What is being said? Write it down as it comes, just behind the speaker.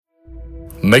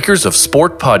Makers of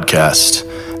Sport Podcast,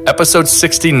 episode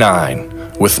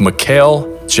 69 with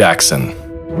Mikhail Jackson.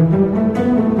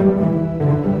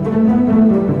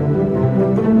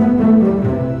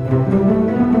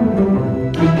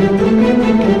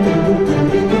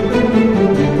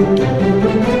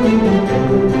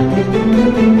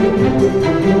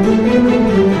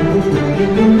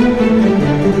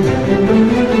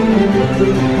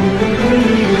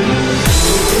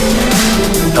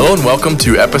 Hello and welcome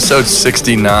to episode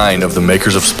 69 of the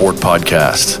Makers of Sport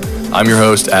podcast. I'm your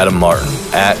host, Adam Martin,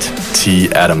 at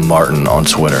 @TAdamMartin on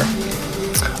Twitter.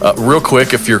 Real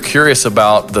quick, if you're curious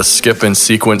about the skip and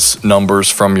sequence numbers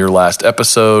from your last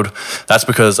episode, that's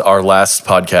because our last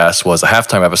podcast was a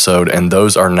halftime episode, and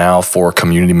those are now for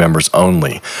community members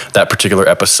only. That particular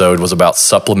episode was about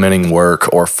supplementing work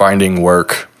or finding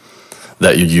work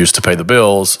that you use to pay the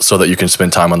bills so that you can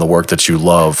spend time on the work that you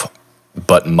love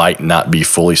but might not be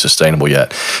fully sustainable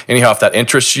yet. Anyhow, if that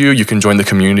interests you, you can join the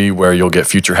community where you'll get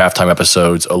future halftime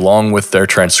episodes along with their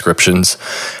transcriptions,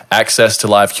 access to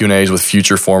live Q&As with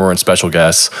future, former, and special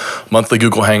guests, monthly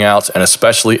Google Hangouts, and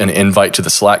especially an invite to the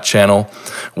Slack channel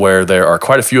where there are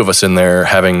quite a few of us in there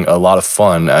having a lot of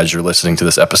fun as you're listening to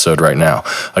this episode right now.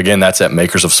 Again, that's at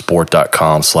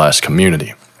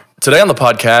makersofsport.com/community. Today on the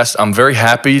podcast, I'm very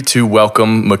happy to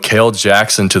welcome Mikhail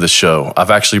Jackson to the show. I've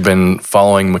actually been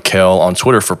following Mikhail on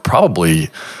Twitter for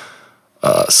probably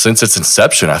since its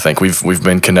inception. I think we've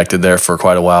been connected there for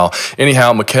quite a while.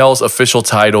 Anyhow, Mikhail's official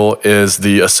title is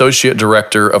the Associate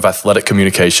Director of Athletic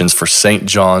Communications for St.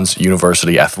 John's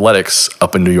University Athletics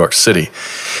up in New York City.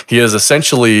 He is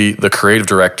essentially the creative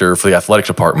director for the athletic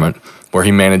department, where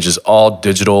he manages all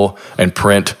digital and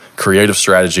print creative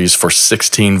strategies for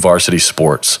 16 varsity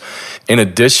sports. In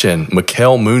addition,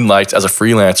 Mikhail moonlights as a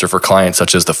freelancer for clients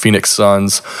such as the Phoenix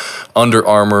Suns, Under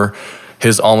Armour,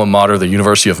 his alma mater, the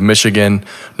University of Michigan,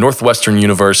 Northwestern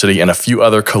University, and a few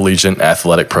other collegiate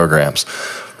athletic programs.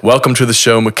 Welcome to the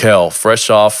show, Mikhail, fresh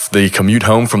off the commute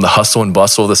home from the hustle and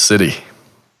bustle of the city.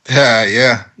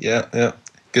 Yeah.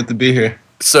 Good to be here.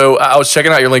 So I was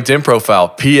checking out your LinkedIn profile,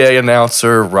 PA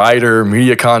announcer, writer,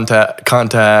 media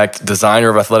contact, designer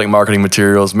of athletic marketing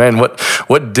materials. Man, what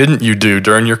didn't you do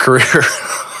during your career?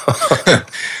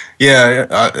 Yeah,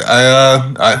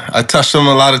 I touched on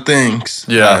a lot of things.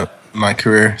 Yeah, in my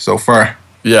career so far.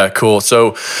 Yeah, cool.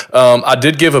 So I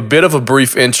did give a bit of a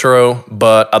brief intro,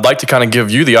 but I'd like to kind of give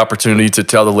you the opportunity to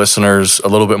tell the listeners a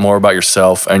little bit more about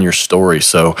yourself and your story.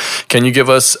 So can you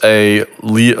give us a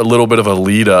little bit of a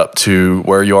lead up to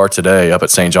where you are today up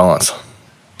at St. John's?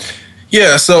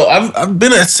 Yeah, so I've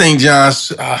been at St.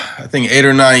 John's, I think 8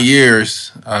 or 9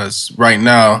 years right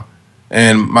now,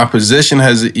 and my position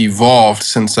has evolved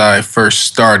since I first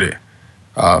started.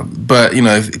 But,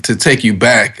 to take you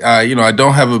back, I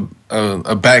don't have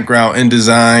a background in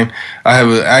design. I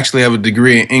actually have a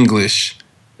degree in English,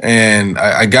 and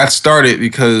I got started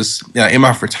because in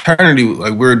my fraternity,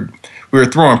 like we were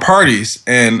throwing parties,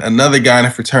 and another guy in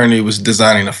the fraternity was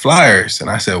designing the flyers, and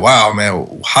I said, "Wow,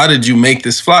 man, how did you make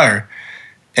this flyer?"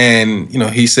 And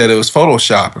he said it was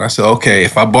Photoshop, and I said, "Okay,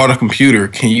 if I bought a computer,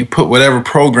 can you put whatever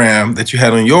program that you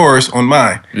had on yours on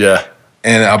mine?" Yeah.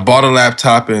 And I bought a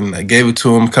laptop and I gave it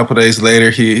to him. A couple of days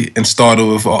later, he installed it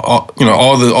with all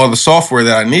the software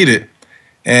that I needed.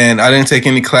 And I didn't take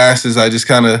any classes. I just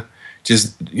kind of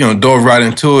dove right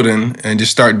into it and just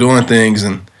start doing things.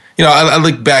 And I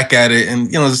look back at it,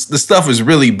 and the stuff was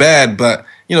really bad, but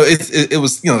it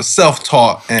was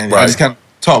self-taught, and right. I just kind of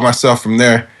taught myself from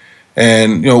there.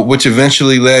 And which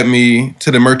eventually led me to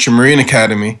the Merchant Marine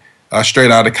Academy.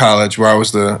 Straight out of college, where I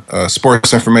was the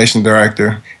sports information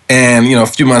director. And, a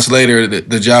few months later,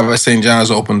 the job at St.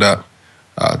 John's opened up.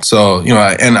 I've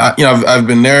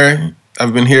been there.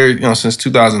 I've been here, since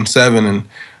 2007. And,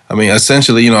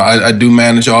 essentially, I do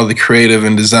manage all the creative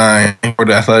and design for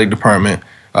the athletic department.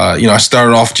 I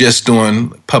started off just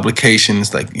doing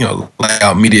publications, like,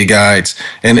 layout media guides.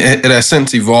 And it has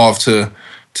since evolved to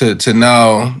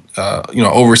now,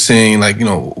 overseeing,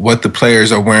 what the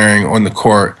players are wearing on the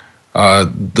court.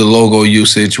 The logo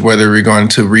usage, whether we're going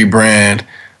to rebrand,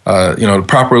 the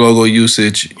proper logo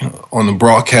usage on the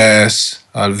broadcast,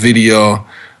 video,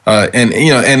 and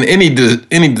any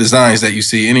designs that you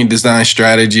see, any design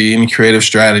strategy, any creative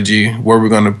strategy, where we're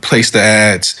going to place the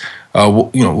ads,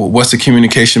 what's the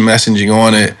communication messaging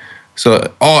on it. So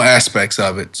all aspects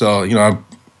of it. So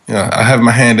I have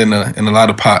my hand in a lot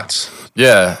of pots.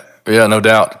 Yeah. Yeah, no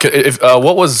doubt.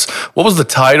 What was the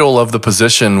title of the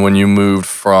position when you moved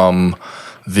from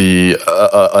the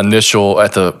initial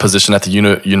at the position at the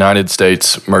United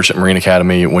States Merchant Marine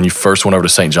Academy when you first went over to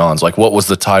St. John's? Like, what was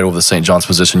the title of the St. John's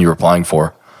position you were applying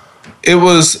for? It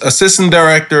was assistant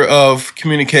director of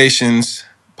communications,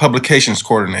 publications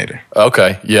coordinator.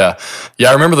 Okay, yeah.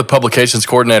 I remember the publications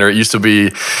coordinator. It used to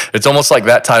be, it's almost like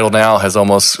that title now has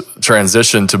almost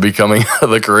transitioned to becoming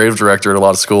the creative director at a lot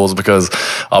of schools, because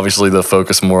obviously the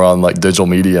focus more on like digital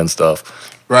media and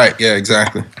stuff. Right, yeah,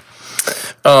 exactly.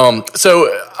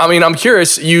 So, I mean, I'm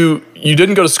curious, you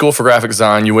didn't go to school for graphic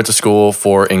design, you went to school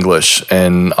for English,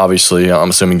 and obviously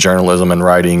I'm assuming journalism and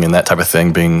writing and that type of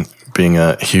thing being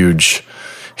a huge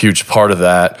part of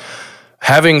that.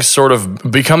 Having sort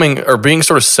of being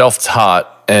sort of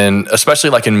self-taught, and especially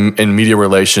like in media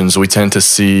relations, we tend to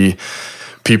see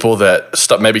people that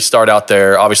maybe start out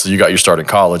there. Obviously, you got your start in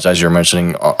college, as you're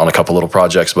mentioning, on a couple little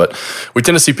projects, but we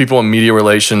tend to see people in media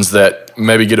relations that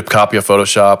maybe get a copy of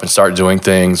Photoshop and start doing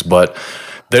things, but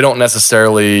they don't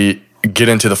necessarily get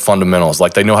into the fundamentals.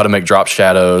 Like, they know how to make drop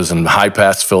shadows and high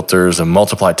pass filters and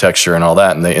multiply texture and all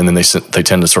that, and then they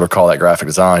tend to sort of call that graphic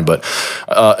design. But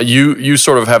you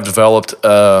sort of have developed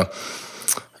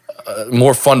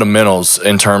more fundamentals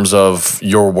in terms of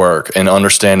your work and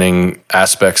understanding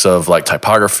aspects of like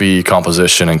typography,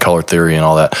 composition, and color theory and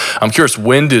all that. I'm curious,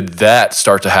 when did that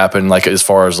start to happen? Like, as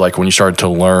far as like when you started to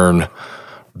learn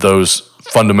those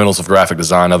fundamentals of graphic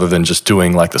design, other than just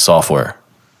doing like the software?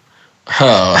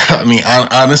 I mean,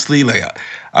 honestly, like,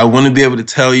 I wouldn't be able to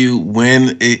tell you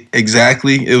when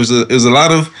exactly. It was a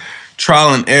lot of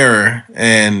trial and error,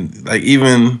 and like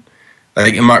even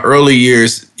like in my early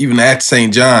years, even at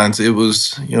St. John's, it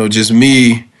was just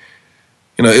me.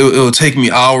 It will take me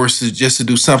hours to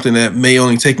do something that may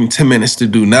only take me 10 minutes to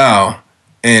do now,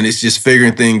 and it's just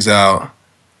figuring things out.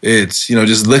 It's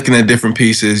just looking at different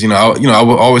pieces. I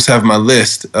would always have my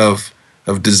list of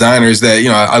designers that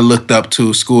I looked up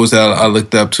to, schools that I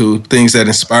looked up to, things that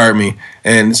inspired me.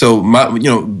 And so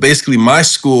basically my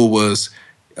school was,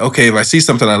 okay, if I see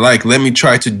something I like, let me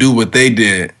try to do what they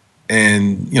did.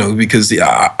 And because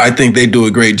I think they do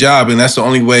a great job, and that's the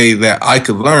only way that I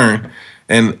could learn.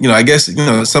 And I guess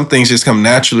some things just come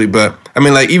naturally. But I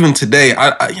mean, like, even today,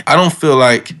 I don't feel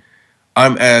like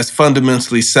I'm as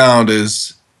fundamentally sound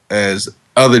as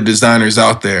other designers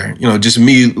out there. Just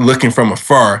me looking from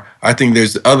afar, I think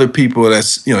there's other people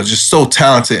that's just so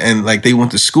talented, and like they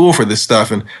went to school for this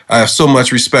stuff, and I have so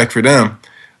much respect for them,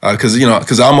 because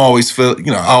I always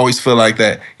feel like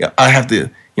that I have to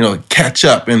catch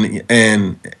up and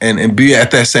be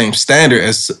at that same standard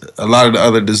as a lot of the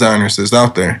other designers that's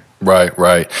out there.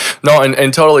 Right. No,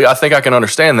 and totally, I think I can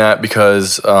understand that,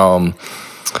 because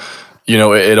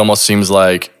it almost seems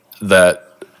like that.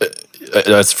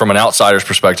 That's from an outsider's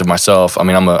perspective myself. I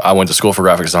mean, I went to school for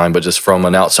graphic design, but just from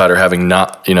an outsider, having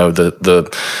not,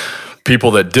 the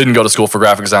people that didn't go to school for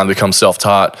graphic design become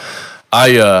self-taught.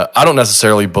 I don't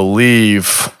necessarily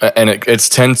believe, and it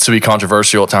tends to be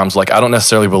controversial at times, like, I don't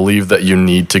necessarily believe that you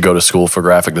need to go to school for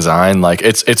graphic design. Like,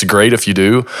 it's great if you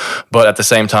do, but at the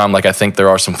same time, like, I think there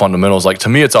are some fundamentals. Like, to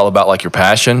me, it's all about like your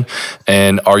passion,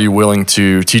 and are you willing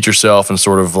to teach yourself and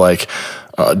sort of like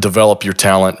develop your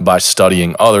talent by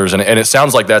studying others. And it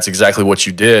sounds like that's exactly what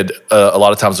you did. A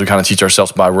lot of times we kind of teach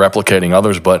ourselves by replicating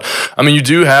others. But, I mean, you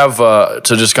do have,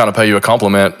 to just kind of pay you a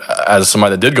compliment as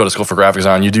somebody that did go to school for graphic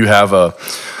design, you do have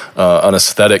an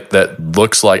aesthetic that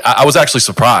looks like, I was actually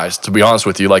surprised, to be honest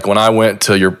with you. Like, when I went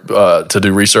to your to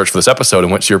do research for this episode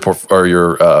and went to your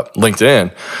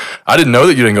LinkedIn, I didn't know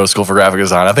that you didn't go to school for graphic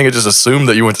design. I think I just assumed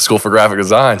that you went to school for graphic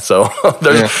design. So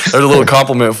there's a little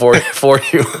compliment for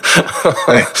you.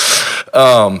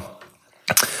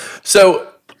 So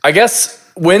I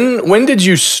guess when did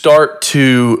you start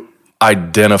to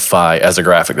identify as a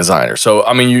graphic designer? So,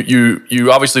 I mean,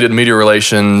 you obviously did media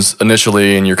relations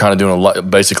initially, and you're kind of doing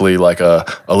basically like a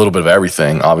little bit of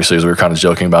everything, obviously, as we were kind of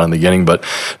joking about in the beginning. But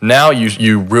now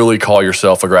you really call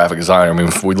yourself a graphic designer. I mean,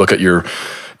 if we look at your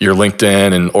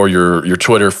LinkedIn or your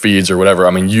Twitter feeds or whatever, I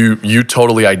mean, you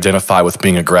totally identify with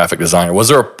being a graphic designer. Was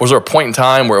there a point in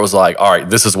time where it was like, all right,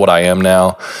 this is what I am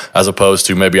now, as opposed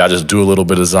to maybe I just do a little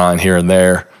bit of design here and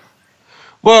there?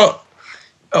 Well,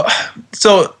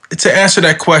 so to answer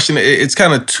that question, it's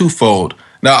kind of twofold.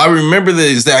 Now, I remember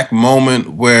the exact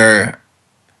moment where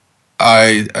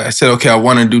I said, okay, I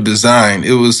want to do design.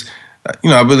 It was,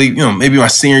 I believe, maybe my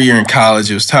senior year in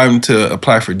college. It was time to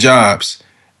apply for jobs.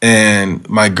 And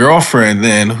my girlfriend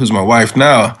then, who's my wife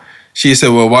now, she said,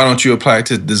 well, why don't you apply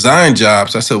to design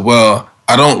jobs? I said, well,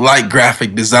 I don't like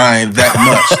graphic design that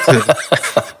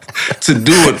much to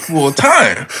do it full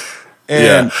time.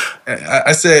 And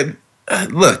I said,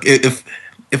 look,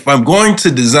 if I'm going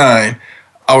to design,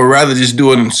 I would rather just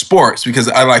do it in sports, because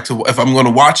I like to, if I'm going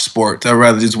to watch sports, I'd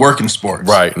rather just work in sports.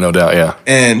 Right, no doubt, yeah.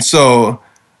 And so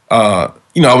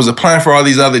I was applying for all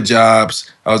these other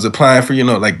jobs. I was applying for,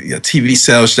 like TV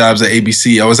sales jobs at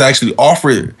ABC. I was actually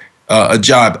offered a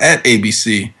job at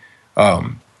ABC,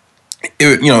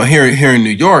 here in New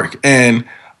York. And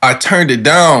I turned it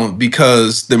down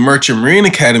because the Merchant Marine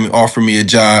Academy offered me a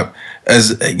job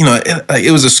as,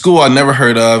 it was a school I never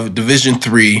heard of, Division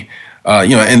III.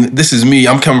 And this is me.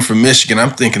 I'm coming from Michigan.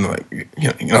 I'm thinking like,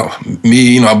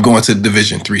 I'm going to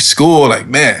Division III school. Like,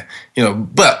 man,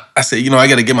 But I said, I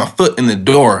got to get my foot in the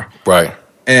door. Right.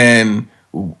 And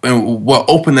what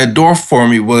opened that door for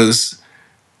me was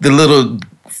the little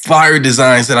flyer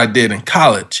designs that I did in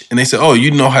college. And they said, "Oh,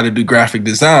 you know how to do graphic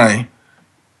design.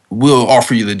 We'll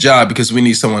offer you the job because we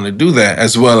need someone to do that,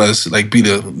 as well as like be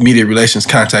the media relations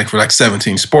contact for like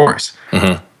 17 Sports."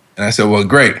 Mm-hmm. And I said, "Well,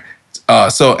 great."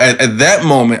 So at that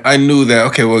moment, I knew that,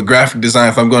 okay, well, graphic design,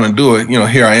 if I'm going to do it,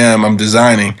 here I am, I'm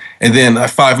designing. And then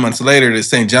 5 months later, the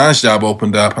St. John's job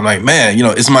opened up. I'm like, man,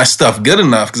 is my stuff good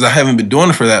enough? Because I haven't been doing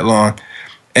it for that long.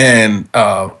 And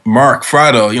Mark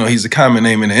Frado, he's a common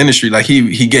name in the industry. Like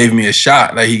he gave me a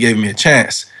shot, like he gave me a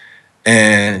chance.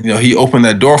 And, he opened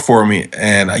that door for me.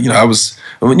 And, I was,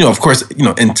 of course,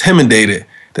 intimidated.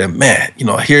 That, man,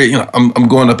 here, I'm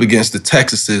going up against the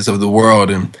Texases of the world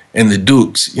and the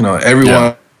Dukes, everyone.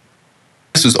 Yeah.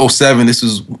 This was 2007. This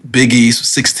was Big East,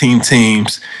 16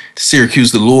 teams.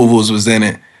 Syracuse, the Louisvilles was in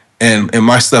it. And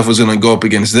my stuff was going to go up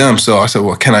against them. So I said,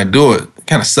 well, can I do it?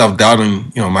 Kind of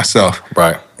self-doubting, myself.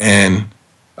 Right. And,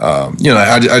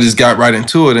 I just got right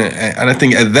into it. And I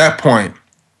think at that point,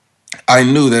 I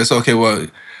knew that it's okay, well,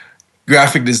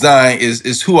 graphic design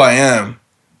is who I am.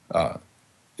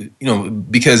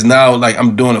 Because now, like,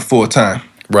 I'm doing it full time.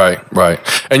 Right.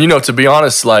 And, to be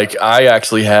honest, like, I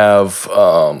actually have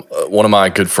one of my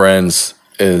good friends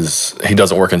he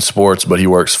doesn't work in sports, but he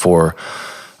works for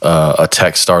a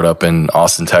tech startup in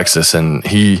Austin, Texas. And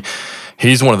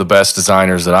he's one of the best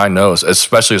designers that I know,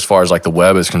 especially as far as like the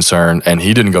web is concerned. And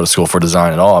he didn't go to school for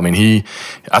design at all. I mean,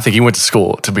 I think he went to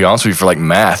school, to be honest with you, for like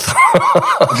math,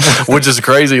 which is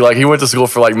crazy. Like he went to school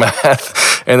for like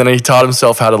math, and then he taught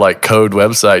himself how to like code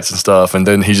websites and stuff. And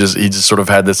then he just sort of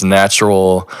had this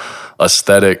natural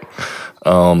aesthetic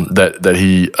that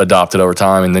he adopted over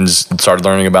time, and then just started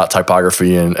learning about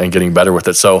typography and getting better with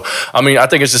it. So, I mean, I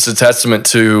think it's just a testament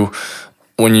to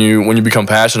when you become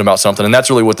passionate about something, and that's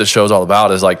really what this show is all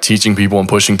about, is like teaching people and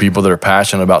pushing people that are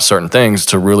passionate about certain things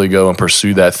to really go and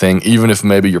pursue that thing, even if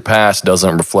maybe your past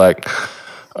doesn't reflect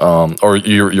or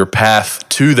your path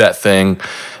to that thing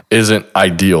isn't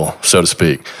ideal, so to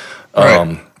speak.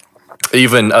 Right.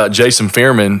 Even Jason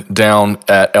Fearman down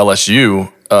at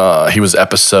LSU, he was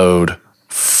episode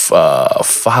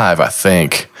 5, I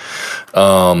think.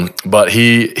 But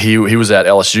he was at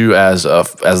LSU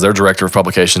as their director of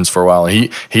publications for a while.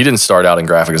 And he didn't start out in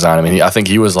graphic design. I mean, I think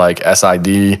he was like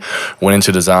SID, went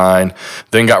into design,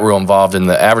 then got real involved in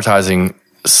the advertising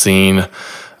scene,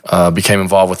 became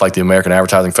involved with like the American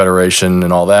Advertising Federation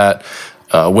and all that.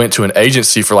 Went to an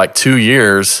agency for like 2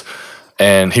 years.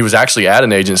 And he was actually at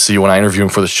an agency when I interviewed him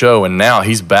for the show, and now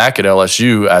he's back at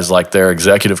LSU as like their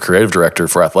executive creative director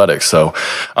for athletics. So,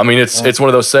 I mean, it's one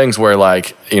of those things where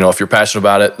like, if you're passionate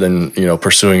about it, then,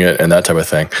 pursuing it and that type of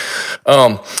thing.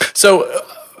 So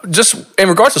just in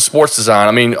regards to sports design,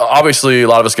 I mean, obviously a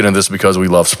lot of us get into this because we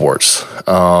love sports.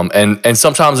 And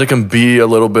sometimes it can be a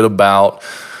little bit about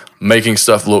making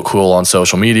stuff look cool on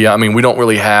social media. I mean, we don't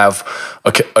really have,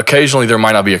 occasionally there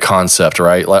might not be a concept,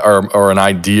 right? Like, or an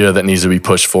idea that needs to be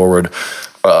pushed forward.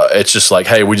 It's just like,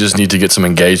 hey, we just need to get some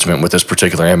engagement with this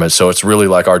particular image. So it's really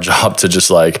like our job to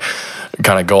just like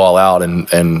kind of go all out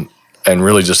and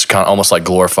really just kind of almost like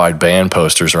glorified band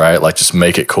posters, right? Like just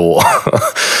make it cool.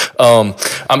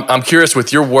 I'm curious,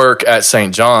 with your work at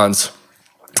St. John's,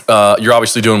 you're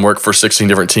obviously doing work for 16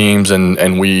 different teams, and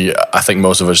I think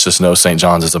most of us just know St.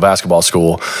 John's as a basketball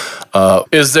school.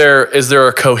 Is there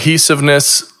a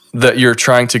cohesiveness that you're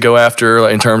trying to go after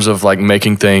in terms of like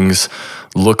making things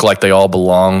look like they all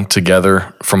belong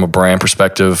together from a brand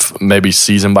perspective, maybe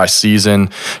season by season,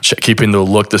 keeping the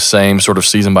look the same sort of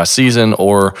season by season,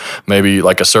 or maybe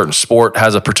like a certain sport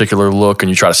has a particular look and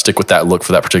you try to stick with that look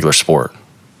for that particular sport?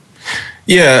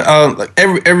 Yeah, like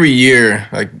every year,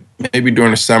 like maybe during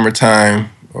the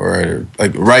summertime or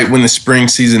like right when the spring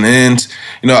season ends,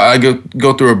 I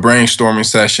go through a brainstorming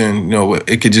session.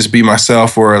 It could just be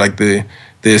myself or like the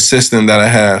assistant that I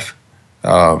have,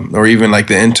 or even like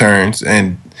the interns,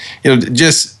 and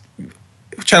just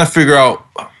trying to figure out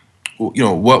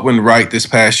what went right this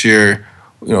past year.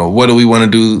 What do we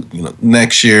want to do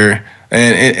next year,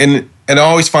 and I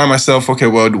always find myself, okay,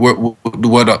 well, what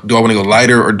do I want to go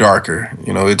lighter or darker?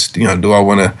 Do I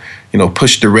want to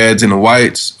push the reds and the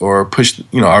whites or push,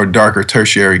 our darker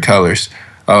tertiary colors.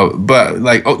 But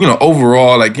like,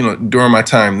 overall, like, during my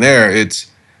time there,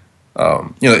 it's,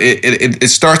 it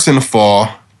starts in the fall.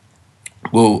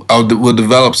 We'll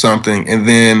develop something, and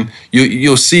then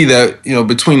you'll see that,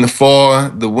 between the fall,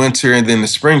 the winter, and then the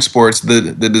spring sports,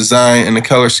 the design and the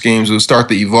color schemes will start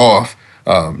to evolve.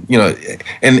 And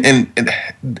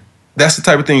that's the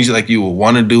type of things you will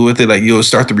want to do with it. Like, you'll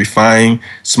start to refine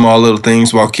small little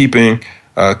things while keeping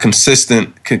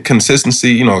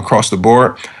consistency, across the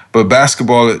board. But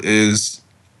basketball is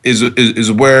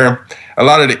where a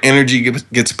lot of the energy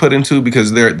gets put into,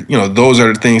 because those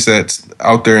are the things that's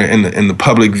out there in the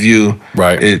public view.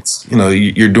 Right. It's,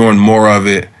 you're doing more of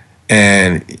it,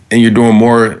 and you're doing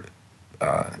more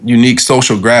unique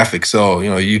social graphics. So,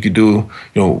 you could do,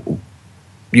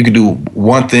 you could do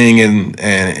one thing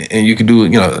and you could do,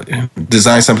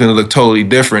 design something to look totally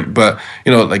different. But,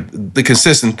 like, the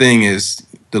consistent thing is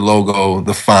the logo,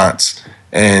 the fonts,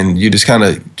 and you just kind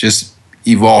of just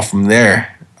evolve from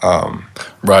there.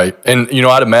 Right. And,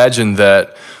 I'd imagine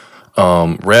that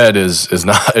red is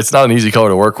not, it's not an easy color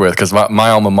to work with, because my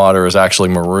alma mater is actually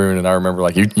maroon, and I remember,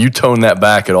 like, you tone that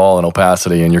back at all in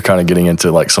opacity, and you're kind of getting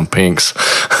into, like, some pinks.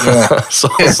 Yeah. so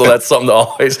that's something to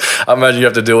always, I imagine you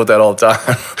have to deal with that all the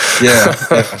time.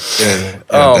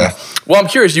 Yeah. Well, I'm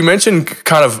curious, you mentioned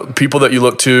kind of people that you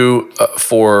look to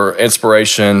for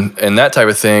inspiration and that type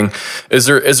of thing. Is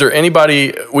there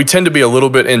anybody, we tend to be a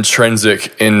little bit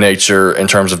intrinsic in nature in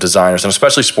terms of designers, and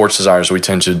especially sports designers, we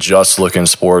tend to just look in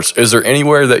sports. Is there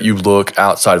anywhere that you look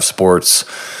outside of sports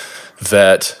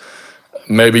that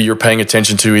maybe you're paying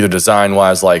attention to, either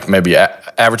design-wise, like maybe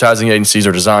advertising agencies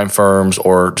or design firms,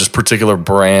 or just particular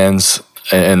brands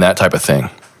and that type of thing?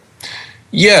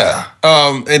 Yeah,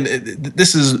 and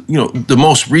this is, the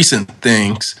most recent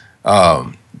things.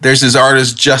 There's this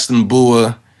artist, Justin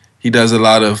Bua. He does a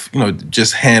lot of,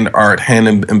 just hand art, hand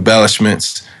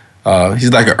embellishments.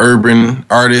 He's like an urban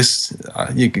artist.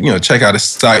 You check out his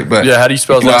site. But yeah, how do you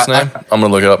spell his last name? I'm gonna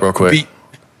look it up real quick.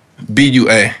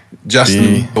 B-U-A.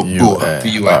 Justin Bua.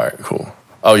 B-U-A. All right, cool.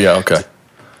 Oh yeah, okay.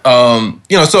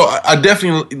 So I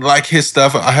definitely like his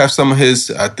stuff. I have some of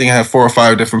his. I think I have 4 or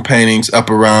 5 different paintings up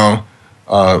around,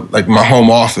 like, my home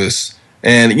office,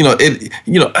 and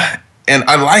and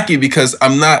I like it because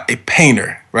I'm not a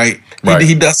painter, right?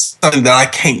 He does something that I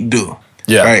can't do,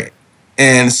 right?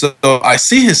 And so I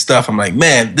see his stuff. I'm like,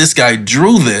 man, this guy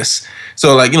drew this.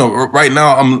 So, like, right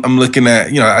now I'm looking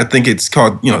at, I think it's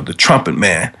called, the Trumpet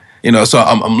Man. So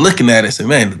I'm looking at it and say,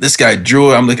 man, this guy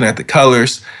drew it. I'm looking at the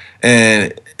colors,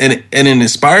 and it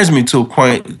inspires me to a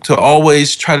point to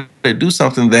always try to do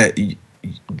something that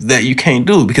you can't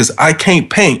do, because I can't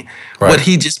paint what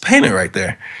he just painted right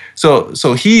there.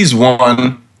 So he's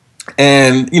one,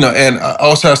 and and I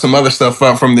also have some other stuff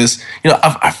from this.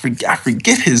 I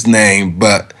forget his name,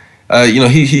 but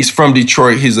he's from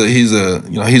Detroit. He's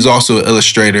also an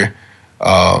illustrator.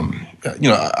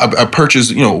 I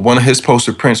purchased one of his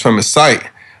poster prints from his site,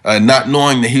 not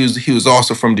knowing that he was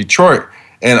also from Detroit.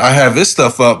 And I have this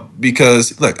stuff up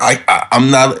because, look, I'm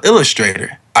not an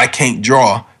illustrator. I can't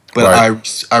draw, but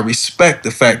I respect the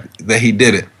fact that he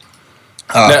did it.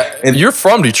 And you're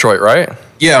from Detroit, right?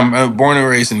 Yeah, I'm born and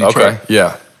raised in Detroit. Okay,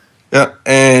 yeah. Yeah,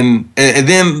 and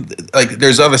then, like,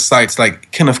 there's other sites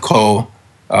like Kenneth Cole.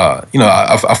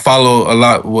 I follow a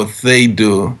lot what they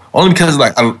do, only because,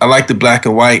 like, I like the black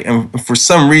and white, and for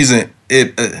some reason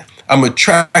I'm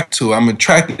attracted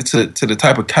to the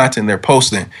type of content they're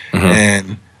posting. Mm-hmm.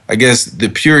 And I guess the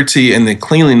purity and the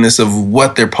cleanliness of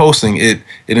what they're posting, it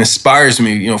inspires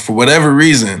me, for whatever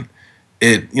reason.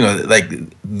 Like,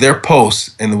 their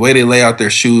posts and the way they lay out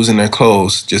their shoes and their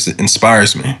clothes just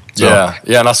inspires me. So,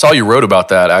 yeah, and I saw you wrote about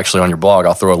that actually on your blog.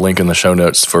 I'll throw a link in the show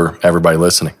notes for everybody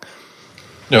listening.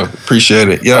 Appreciate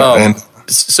it. Yeah.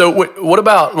 So what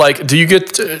about, like, do you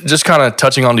get just kind of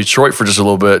touching on Detroit for just a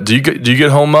little bit? Do you get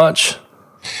home much?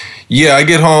 Yeah, I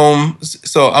get home.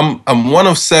 So I'm one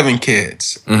of 7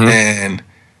 kids, mm-hmm. and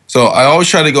so I always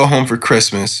try to go home for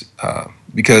Christmas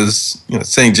because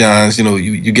St. John's,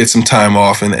 you get some time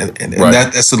off, and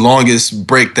that's the longest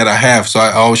break that I have. So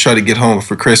I always try to get home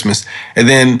for Christmas, and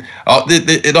then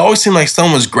it always seemed like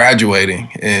someone's graduating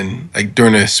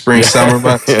during the spring summer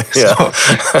months. So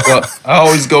I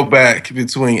always go back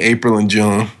between April and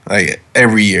June, like,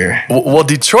 every year. Well,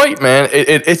 Detroit, man,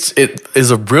 it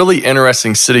is a really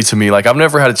interesting city to me. Like, I've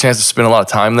never had a chance to spend a lot of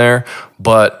time there,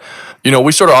 but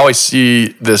we sort of always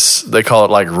see this, they call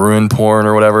it, like, ruin porn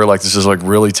or whatever. Like, this is, like,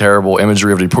 really terrible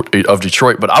imagery of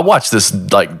Detroit. But I watched this,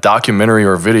 like, documentary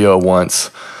or video once,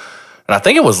 and I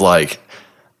think it was, like,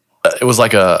 it was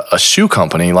like a shoe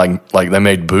company, like they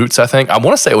made boots, I think. I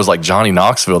want to say it was like Johnny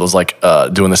Knoxville that was like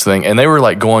doing this thing, and they were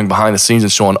like going behind the scenes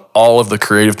and showing all of the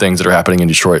creative things that are happening in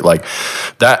Detroit, like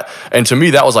that. And to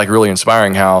me, that was like really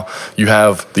inspiring. How you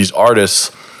have these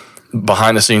artists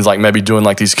behind the scenes, like maybe doing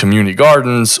like these community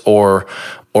gardens or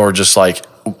just like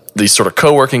these sort of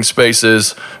co-working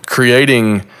spaces,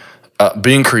 creating.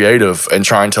 Being creative and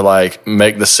trying to like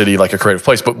make the city like a creative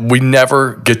place, but we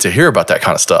never get to hear about that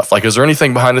kind of stuff. Like, is there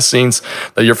anything behind the scenes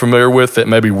that you're familiar with that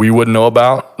maybe we wouldn't know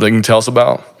about that you can tell us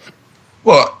about?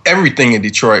 Well, everything in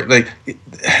Detroit, like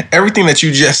everything that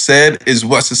you just said is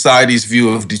what society's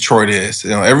view of Detroit is. You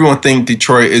know, everyone thinks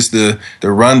Detroit is the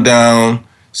rundown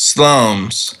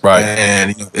slums, right?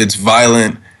 And it's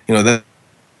violent.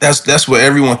 That's what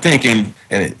everyone thinking,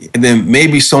 and then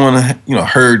maybe someone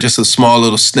heard just a small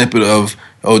little snippet of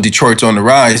Detroit's on the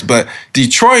rise, but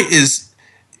Detroit is.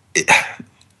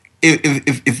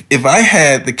 If I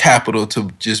had the capital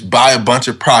to just buy a bunch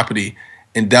of property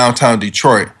in downtown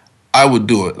Detroit, I would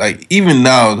do it. Like even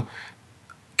now,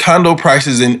 condo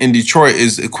prices in Detroit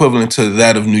is equivalent to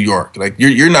that of New York. Like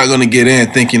you're not going to get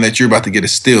in thinking that you're about to get a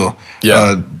steal.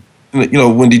 Yeah.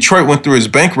 When Detroit went through its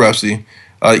bankruptcy.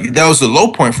 That was the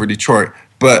low point for Detroit,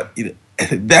 but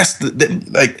that's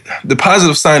the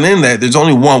positive sign in that there's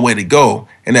only one way to go,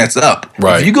 and that's up.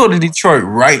 Right. If you go to Detroit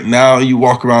right now, you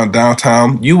walk around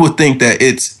downtown, you would think that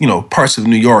it's parts of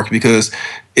New York because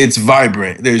it's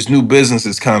vibrant. There's new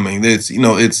businesses coming. There's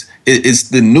it's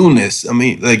the newness. I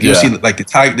mean, like you see, like the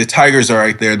Tigers are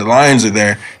right there, the Lions are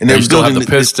there, and they're still building have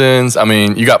the Pistons. I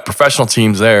mean, you got professional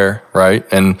teams there, right?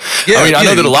 And I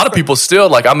know that a lot of people still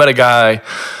like. I met a guy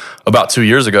about 2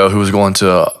 years ago who was going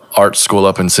to art school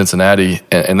up in Cincinnati,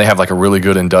 and they have like a really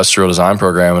good industrial design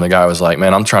program. And the guy was like,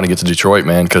 man, I'm trying to get to Detroit,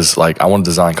 man, because like I want to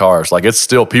design cars. Like it's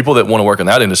still people that want to work in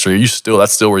that industry.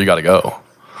 That's still where you got to go.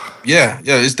 Yeah,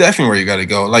 it's definitely where you got to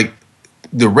go. Like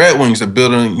the Red Wings are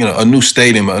building, a new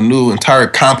stadium, a new entire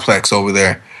complex over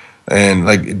there. And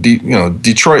like,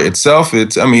 Detroit itself,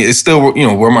 it's still,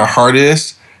 where my heart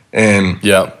is. And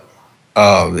yeah.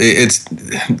 It's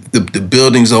the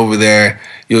buildings over there.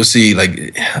 You'll see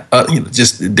like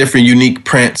just different unique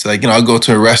prints. Like I'll go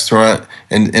to a restaurant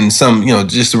and some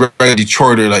just a regular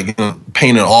Detroiter like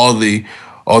painting all the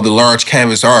large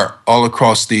canvas art all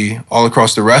across the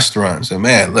restaurants. And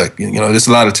man, look, there's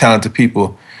a lot of talented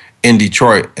people in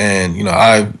Detroit, and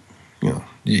I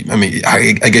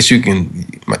guess you can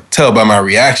tell by my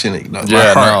reaction.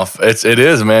 It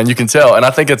is, man. You can tell, and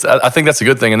I think that's a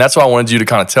good thing, and that's why I wanted you to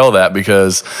kind of tell that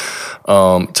because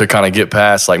to kind of get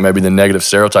past like maybe the negative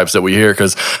stereotypes that we hear.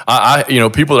 Because I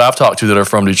people that I've talked to that are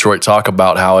from Detroit talk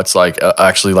about how it's like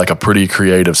actually like a pretty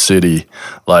creative city.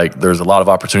 Like there's a lot of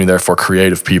opportunity there for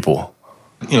creative people.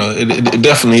 It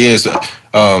definitely is.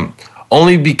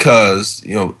 Only because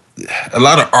a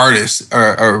lot of artists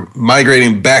are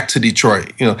migrating back to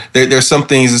Detroit. There's some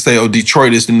things that say,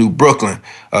 Detroit is the new Brooklyn,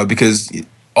 because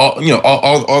all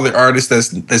the artists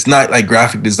that's not like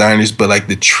graphic designers, but like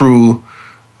the true,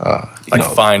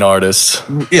 fine artists.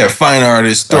 Yeah, fine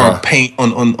artists throwing paint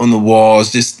on the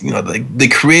walls. Just like the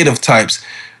creative types.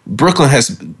 Brooklyn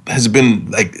has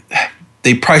been like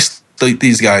they priced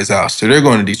these guys out, so they're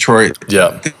going to Detroit.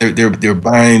 Yeah, they're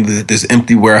buying this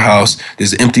empty warehouse,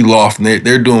 this empty loft, and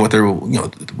they're doing what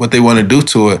they want to do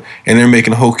to it, and they're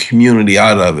making a whole community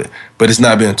out of it. But it's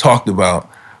not being talked about.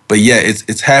 But yeah,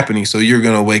 it's happening. So you're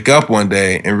gonna wake up one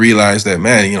day and realize that,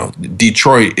 man,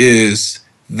 Detroit is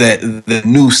the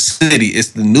new city. It's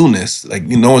the newness. Like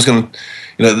no one's gonna,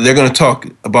 they're gonna talk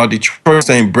about Detroit in the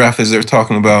same breath as they're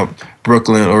talking about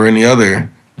Brooklyn or any other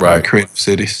creative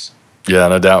cities. Yeah,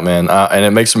 no doubt, man. And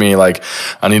it makes me like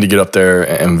I need to get up there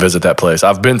and visit that place.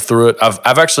 I've been through it.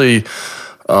 I've actually, you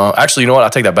know what? I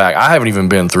take that back. I haven't even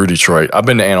been through Detroit. I've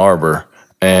been to Ann Arbor,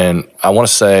 and I want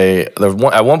to say at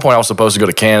one point I was supposed to go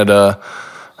to Canada,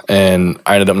 and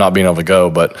I ended up not being able to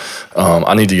go. But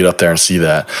I need to get up there and see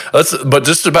that. But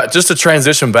just to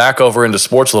transition back over into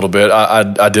sports a little bit,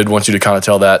 I did want you to kind of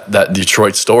tell that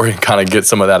Detroit story and kind of get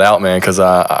some of that out, man, because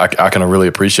I can really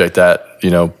appreciate that.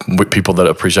 People that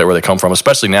appreciate where they come from,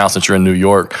 especially now since you're in New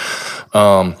York.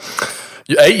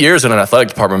 8 years in an athletic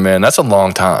department, man, that's a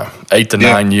long time. 8 to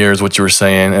 9 years, what you were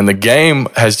saying, and the game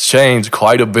has changed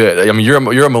quite a bit. I mean, you're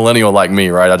a millennial like me,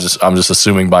 right? I'm just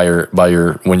assuming by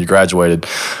your when you graduated.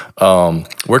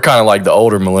 We're kind of like the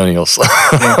older millennials.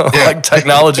 Like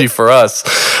technology for us,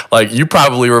 like you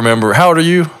probably remember. How old are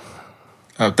you?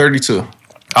 32.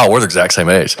 Oh, we're the exact same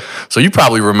age. So you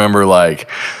probably remember like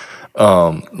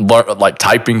like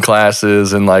typing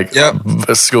classes and like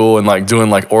school and like doing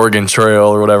like Oregon Trail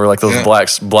or whatever, like those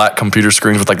black computer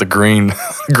screens with like the green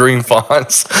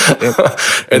fonts.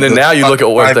 And then now you look at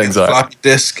where things are. Floppy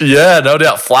disk. Yeah, no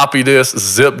doubt. Floppy disk,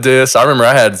 zip disk. I remember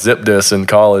I had zip disks in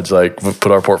college, like we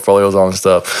put our portfolios on and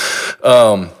stuff.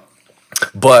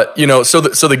 But, you know, so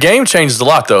the game changes a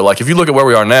lot, though. Like, if you look at where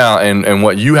we are now and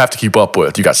what you have to keep up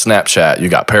with, you got Snapchat, you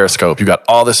got Periscope, you got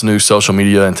all this new social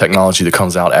media and technology that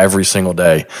comes out every single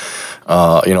day.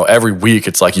 You know, every week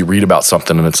it's like you read about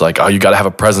something and it's like, oh, you got to have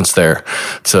a presence there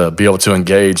to be able to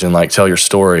engage and, like, tell your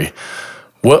story.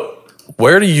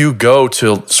 Where do you go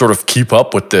to sort of keep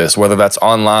up with this, whether that's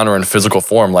online or in physical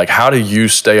form? Like, how do you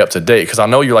stay up to date? Because I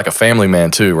know you're like a family man,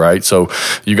 too, right? So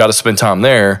you got to spend time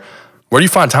there. Where do you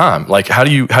find time? Like, how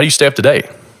do you stay up to date?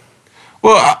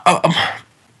 Well,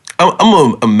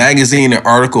 I'm a magazine and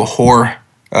article whore.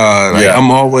 I'm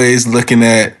always looking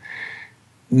at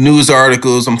news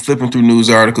articles. I'm flipping through news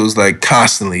articles like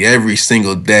constantly, every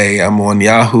single day. I'm on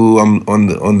Yahoo. I'm on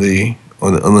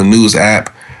the news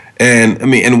app,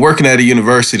 and working at a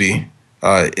university,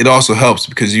 it also helps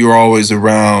because you're always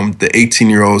around the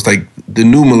 18-year-olds, like the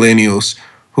new millennials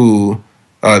who.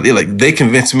 They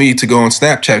convinced me to go on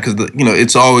Snapchat because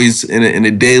it's always in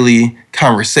a daily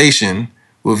conversation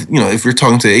with if you're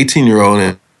talking to an 18-year-old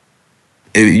and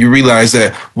you realize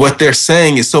that what they're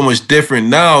saying is so much different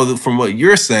now from what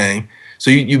you're saying,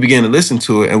 so you begin to listen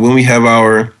to it. And when we have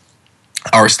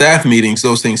our staff meetings,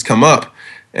 those things come up,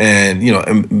 and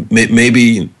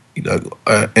maybe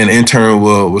an intern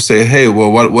will say, hey,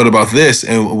 well, what about this,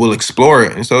 and we'll explore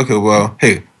it. And so, okay, well,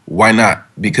 hey, why not?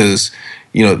 Because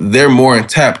they're more in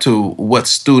tap to what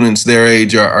students their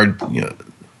age are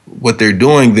what they're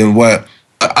doing than what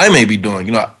I may be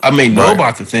doing. I may know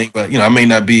about the thing, but I may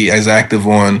not be as active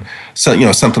on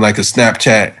something like a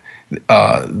Snapchat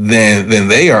than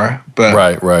they are. But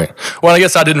right. Well, I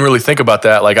guess I didn't really think about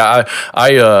that. Like I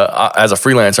as a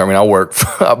freelancer, I work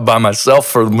by myself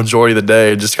for the majority of the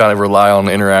day, just kind of rely on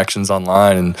interactions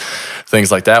online and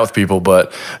things like that with people.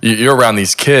 But you're around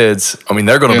these kids.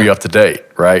 They're going to be up to date,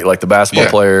 right? Like the basketball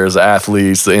players, the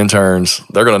athletes, the interns,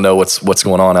 they're going to know what's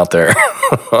going on out there.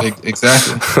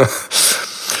 Exactly.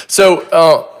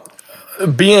 So,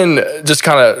 being just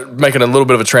kind of making a little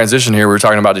bit of a transition here, we were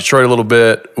talking about Detroit a little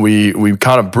bit. We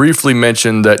kind of briefly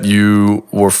mentioned that you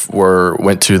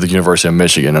went to the University of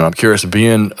Michigan, and I'm curious,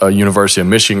 being a University of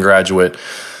Michigan graduate,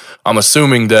 I'm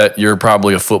assuming that you're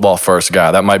probably a football first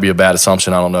guy. That might be a bad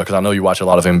assumption. I don't know, because I know you watch a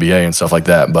lot of NBA and stuff like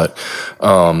that. But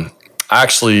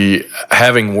actually,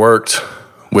 having worked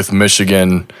with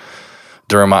Michigan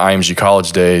during my IMG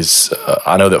college days,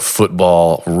 I know that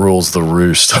football rules the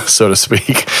roost, so to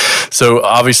speak. So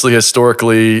obviously,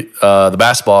 historically, the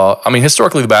basketball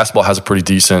has a pretty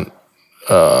decent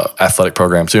athletic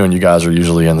program too, and you guys are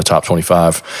usually in the top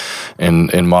 25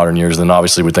 in modern years. Then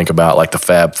obviously we think about like the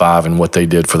Fab Five and what they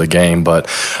did for the game. But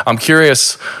I'm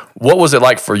curious, what was it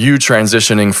like for you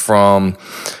transitioning from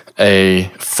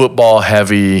a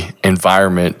football-heavy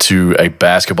environment to a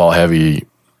basketball-heavy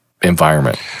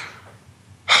environment?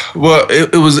 Well,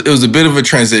 it was a bit of a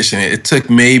transition. It took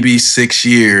maybe 6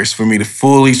 years for me to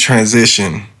fully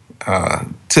transition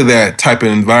to that type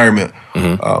of environment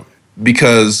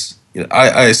because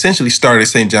I essentially started at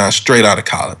St. John's straight out of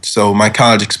college. So my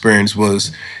college experience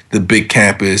was the big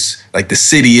campus, like the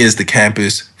city is the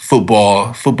campus,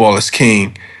 football is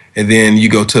king. And then you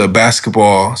go to a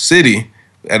basketball city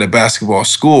at a basketball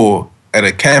school at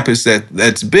a campus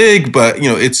that's big, but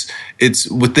it's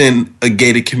within a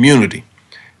gated community.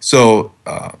 So,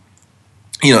 and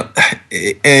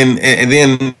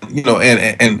then,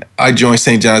 and I joined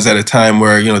St. John's at a time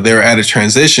where, they were at a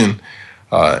transition,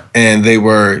 and they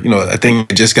were, I think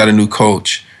they just got a new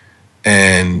coach,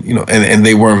 and, and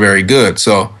they weren't very good.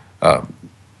 So, trying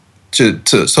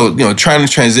to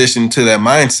transition to that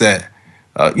mindset,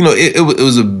 it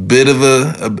was a bit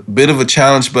of a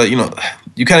challenge, but,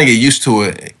 you kind of get used to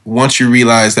it once you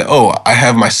realize that, I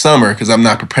have my summer because I'm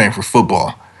not preparing for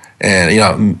football.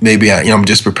 And, maybe I'm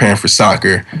just preparing for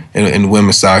soccer and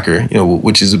women's soccer,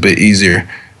 which is a bit easier.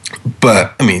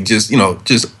 But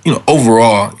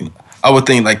overall, I would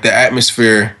think like the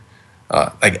atmosphere,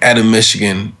 like at a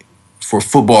Michigan for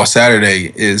football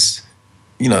Saturday is,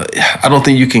 I don't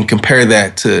think you can compare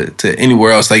that to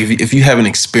anywhere else. Like if you haven't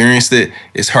experienced it,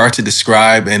 it's hard to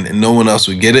describe and no one else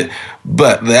would get it.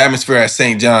 But the atmosphere at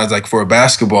St. John's, like for a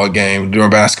basketball game during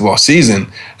basketball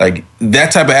season, like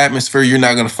that type of atmosphere you're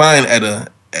not going to find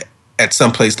at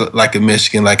some place like a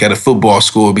Michigan, like at a football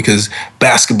school, because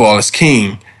basketball is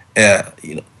king.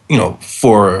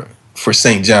 For for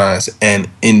St. John's and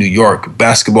in New York.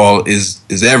 Basketball is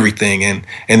everything, and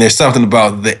there's something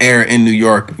about the air in New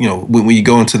York. You know, when you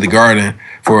go into the Garden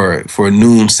for a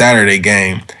noon Saturday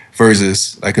game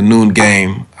versus like a noon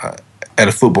game at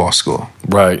a football school.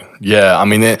 Right. Yeah. I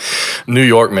mean, New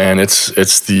York, man.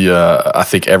 It's the I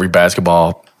think every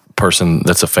basketball person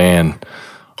that's a fan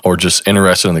or just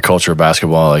interested in the culture of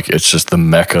basketball, like it's just the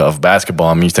mecca of basketball.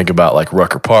 I mean, you think about like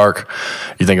Rucker Park,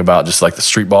 you think about just like the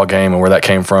street ball game and where that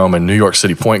came from, and New York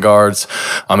City point guards.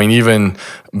 I mean, even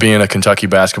being a Kentucky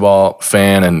basketball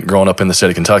fan and growing up in the state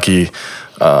of Kentucky,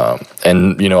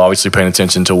 and you know, obviously paying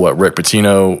attention to what Rick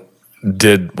Pitino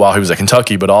did while he was at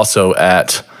Kentucky, but also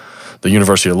at the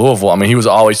University of Louisville. I mean, he was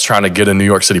always trying to get a New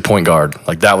York City point guard.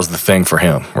 Like that was the thing for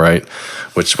him, right?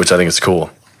 Which I think is cool.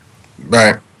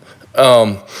 Right.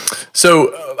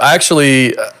 So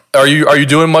actually, are you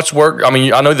doing much work? I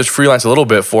mean, I know there's freelance a little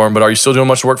bit for them, but are you still doing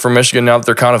much work for Michigan now that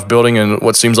they're kind of building in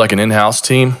what seems like an in-house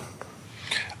team?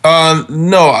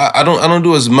 No, I don't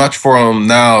do as much for them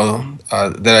now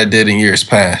that I did in years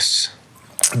past.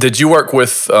 Did you work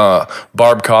with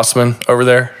Barb Kosman over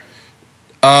there?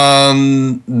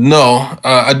 No,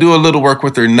 I do a little work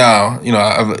with her now.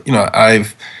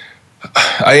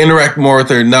 I interact more with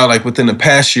her now, like within the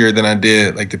past year, than I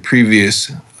did like the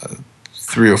previous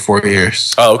 3 or 4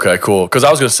 years. Oh, okay, cool. Because I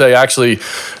was going to say, actually,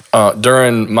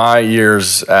 during my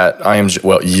years at IMG,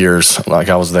 well, years, like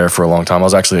I was there for a long time. I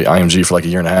was actually at IMG for like a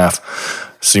year and a half.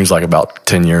 Seems like about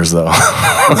 10 years, though.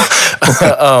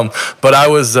 But I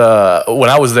was, when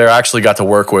I was there, I actually got to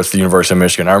work with the University of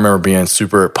Michigan. I remember being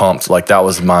super pumped. Like that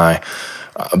was my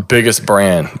biggest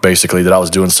brand, basically, that I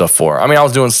was doing stuff for. I mean, I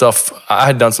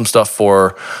had done some stuff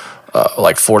for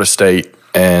like Florida State,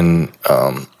 and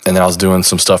then I was doing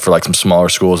some stuff for like some smaller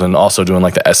schools, and also doing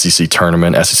like the SEC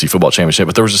tournament, SEC football championship.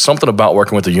 But there was just something about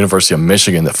working with the University of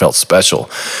Michigan that felt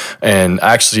special. And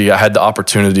actually, I had the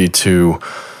opportunity to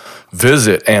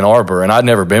visit Ann Arbor, and I'd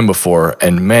never been before.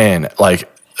 And man, like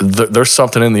there's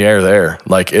something in the air there.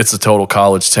 Like it's a total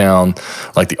college town.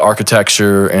 Like the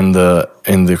architecture and the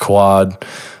quad,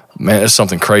 man, there's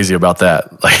something crazy about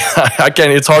that. Like I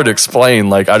can't. It's hard to explain.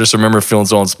 Like I just remember feeling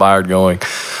so inspired going.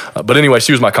 But anyway,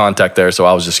 she was my contact there, so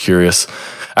I was just curious.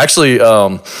 Actually,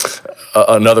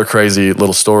 another crazy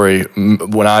little story.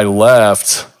 When I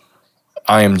left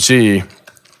IMG,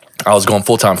 I was going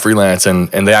full-time freelance, and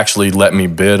they actually let me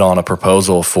bid on a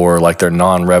proposal for like their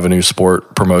non-revenue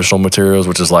sport promotional materials,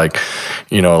 which is like,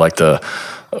 you know, like the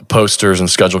posters and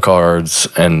schedule cards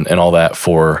and all that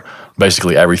for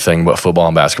basically everything but football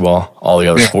and basketball, all the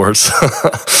other sports.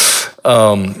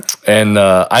 I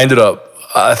ended up,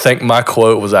 I think my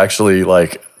quote was actually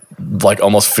like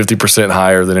almost 50%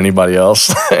 higher than anybody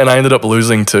else. And I ended up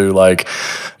losing to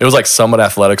it was like Summit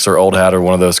Athletics or Old Hat or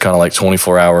one of those kind of like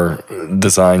 24-hour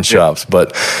design shops.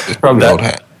 But it's probably Old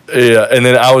Hat. Yeah. And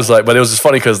then I was like, but it was just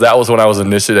funny because that was when I was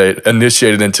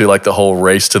initiated into like the whole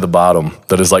race to the bottom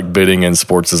that is like bidding in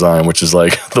sports design, which is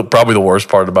like probably the worst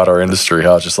part about our industry.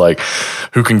 How it's just like,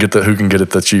 who can get it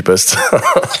the cheapest.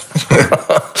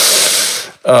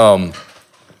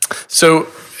 So,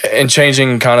 and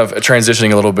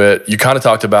transitioning a little bit, you kind of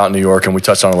talked about New York, and we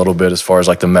touched on a little bit as far as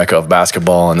like the mecca of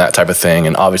basketball and that type of thing.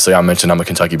 And obviously I mentioned I'm a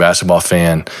Kentucky basketball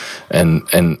fan,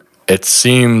 and it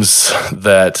seems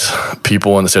that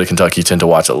people in the state of Kentucky tend to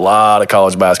watch a lot of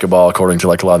college basketball according to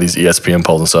like a lot of these ESPN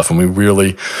polls and stuff. And we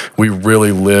really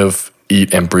live,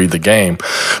 eat, and breathe the game.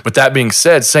 But that being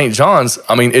said, St. John's,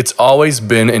 I mean, it's always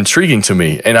been intriguing to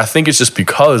me. And I think it's just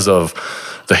because of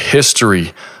the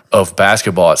history of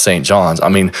basketball at St. John's. I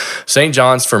mean, St.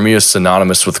 John's for me is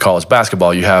synonymous with college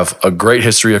basketball. You have a great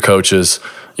history of coaches.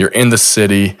 You're in the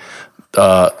city.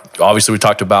 Obviously, we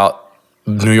talked about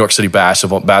New York City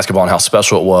basketball and how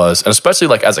special it was. And especially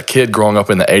like as a kid growing up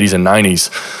in the 80s and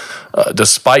 90s,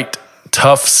 despite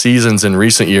tough seasons in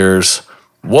recent years,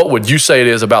 what would you say it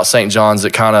is about St. John's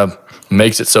that kind of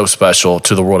makes it so special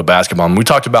to the world of basketball? I mean, we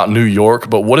talked about New York,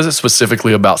 but what is it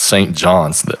specifically about St.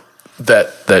 John's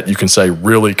that you can say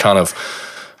really kind of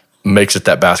makes it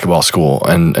that basketball school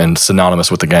and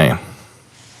synonymous with the game?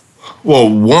 Well,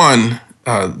 one,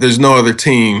 there's no other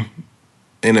team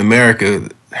in America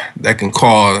that can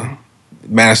call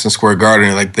Madison Square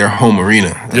Garden like their home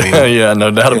arena. Yeah,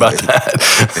 no doubt about that.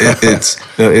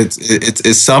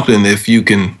 It's something if you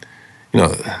can,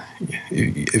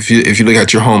 if you look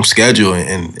at your home schedule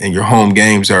and your home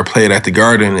games are played at the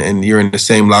Garden and you're in the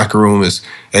same locker room as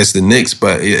the Knicks,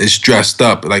 but it's dressed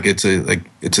up like it's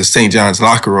a St. John's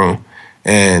locker room,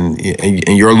 and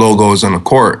your logo is on the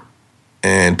court,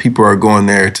 and people are going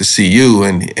there to see you,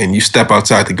 and you step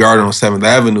outside the Garden on 7th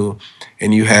Avenue,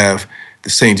 and you have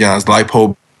the St. John's light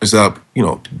pole up,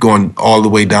 going all the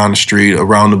way down the street,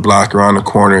 around the block, around the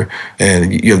corner,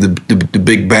 and you have the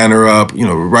big banner up,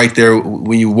 right there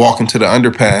when you walk into the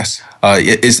underpass.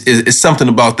 It's something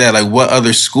about that. Like, what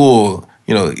other school,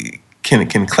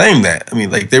 can claim that? I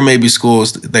mean, like, there may be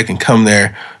schools that can come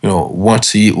there,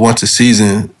 once a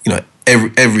season,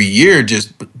 every year,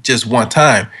 just one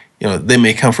time. They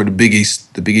may come for the Big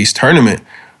East tournament,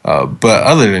 but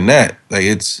other than that, like,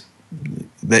 it's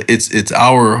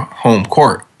our home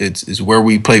court. It's where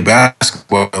we play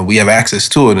basketball, and we have access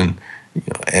to it,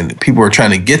 and people are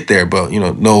trying to get there, but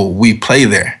no, we play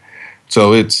there.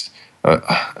 So it's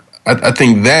I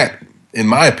think that, in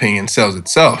my opinion, sells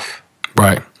itself.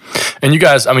 Right. And you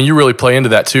guys, I mean, you really play into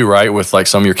that too, right? With like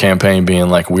some of your campaign being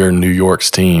like, we're New York's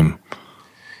team.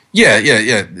 Yeah,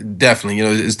 definitely.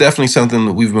 It's definitely something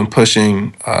that we've been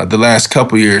pushing the last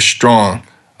couple of years strong,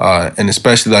 and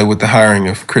especially like with the hiring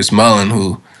of Chris Mullin,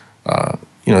 who,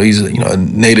 he's a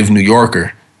native New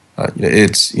Yorker.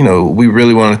 We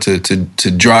really wanted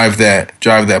to drive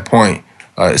that point,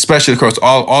 especially across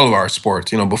all of our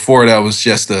sports. Before that was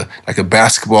just a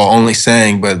basketball only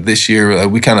saying, but this year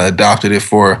we kind of adopted it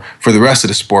for the rest of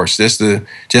the sports, just to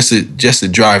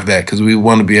drive that, because we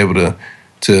want to be able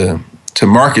to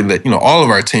market that all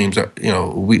of our teams are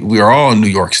we are all New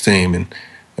York's team,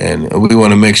 and we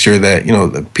want to make sure that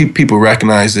people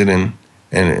recognize it and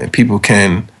people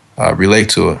can relate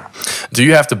to it. Do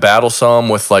you have to battle some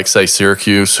with, like, say,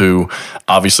 Syracuse, who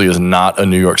obviously is not a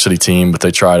New York City team, but they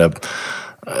try to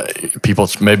people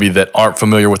maybe that aren't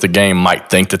familiar with the game might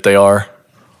think that they are?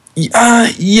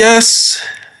 Yes.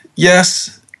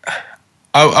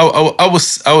 I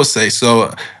would say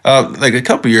so. Like a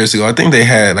couple years ago, I think they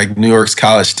had like New York's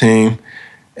college team,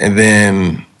 and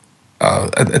then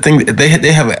I think they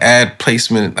have an ad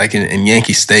placement like in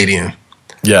Yankee Stadium.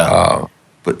 Yeah.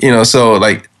 But so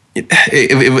like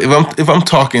if I'm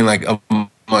talking like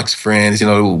amongst friends,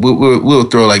 we'll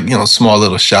throw like small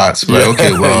little shots. Like,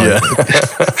 okay, well,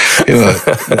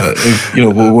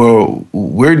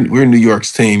 we're New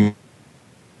York's team.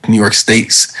 New York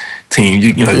State's team,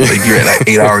 like you're at like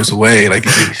 8 hours away. Like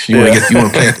if you want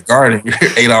to play at the Garden, you're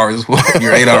 8 hours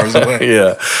away.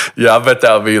 Yeah. I bet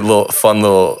that would be a fun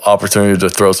little opportunity to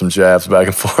throw some jabs back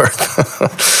and forth.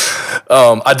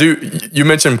 You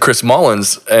mentioned Chris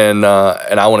Mullins, and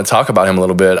I want to talk about him a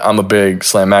little bit. I'm a big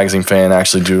Slam Magazine fan. I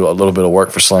actually do a little bit of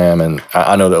work for Slam, and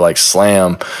I know that like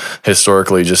Slam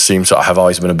historically just seems to have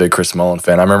always been a big Chris Mullins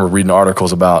fan. I remember reading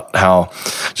articles about how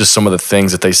just some of the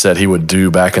things that they said he would do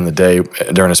back in the day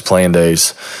during his playing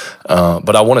days.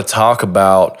 But I want to talk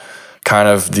about kind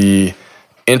of the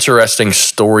interesting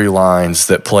storylines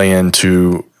that play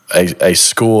into a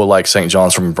school like St.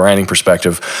 John's from a branding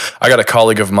perspective. I got a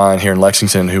colleague of mine here in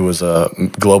Lexington who was a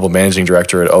global managing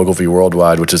director at Ogilvy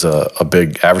Worldwide, which is a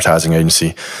big advertising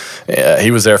agency. He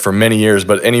was there for many years,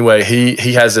 but anyway,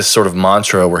 he has this sort of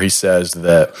mantra where he says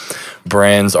that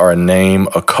brands are a name,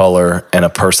 a color, and a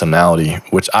personality,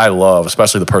 which I love,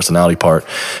 especially the personality part.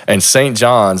 And St.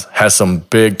 John's has some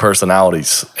big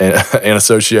personalities in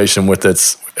association with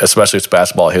especially its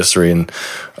basketball history. And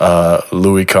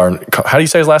Louis how do you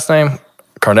say his last name?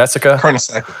 Carnesecca?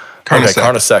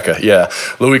 Carnesecca, yeah.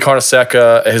 Louis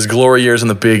Carnesecca, his glory years in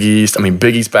the Big East. I mean,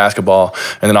 Big East basketball.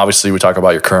 And then obviously we talk about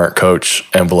your current coach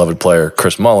and beloved player,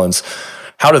 Chris Mullins.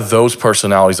 How do those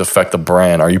personalities affect the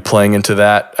brand? Are you playing into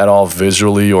that at all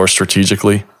visually or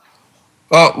strategically?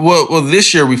 Well,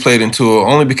 this year we played into it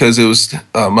only because it was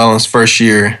Mullins' first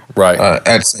year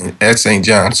at St.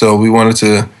 John. So we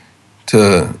wanted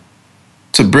to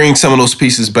bring some of those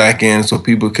pieces back in so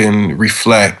people can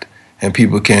reflect and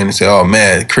people can say, "Oh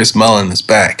man, Chris Mullin is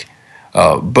back."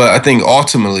 But I think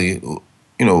ultimately,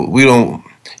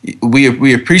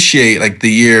 we appreciate like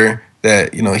the year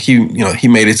that he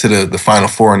made it to the Final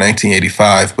Four in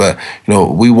 1985, but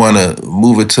we want to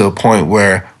move it to a point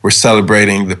where we're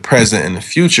celebrating the present and the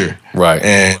future, right?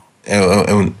 And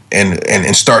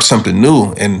start something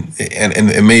new, and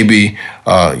maybe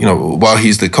while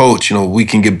he's the coach, we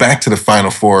can get back to the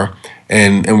Final Four,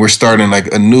 and we're starting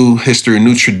like a new history, a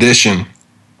new tradition,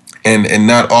 and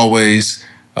not always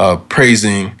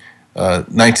praising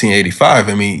 1985.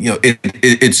 I mean,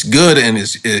 it's good and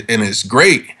it's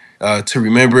great. To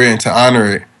remember it and to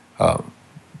honor it,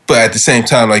 but at the same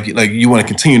time, like you want to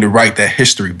continue to write that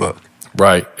history book.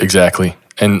 Right, exactly.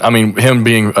 And I mean, him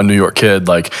being a New York kid,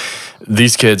 like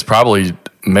these kids probably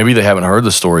maybe they haven't heard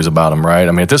the stories about him, right?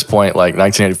 I mean, at this point, like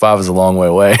 1985 is a long way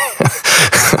away.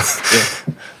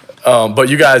 Yeah. But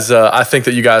you guys, I think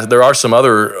that you guys, there are some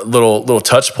other little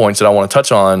touch points that I want to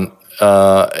touch on.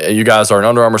 You guys are an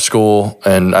Under Armour school,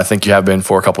 and I think you have been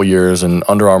for a couple years. And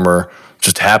Under Armour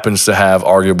just happens to have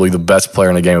arguably the best player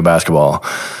in the game of basketball.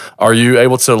 Are you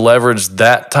able to leverage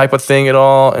that type of thing at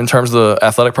all in terms of the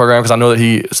athletic program? Because I know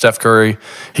that Steph Curry,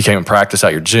 he came and practiced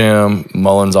at your gym.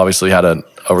 Mullins obviously had a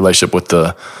relationship with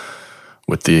the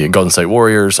Golden State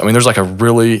Warriors. I mean, there's like a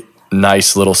really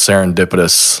nice little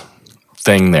serendipitous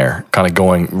thing there, kind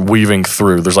of weaving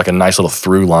through. There's like a nice little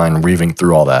through line weaving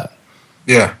through all that.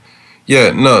 Yeah.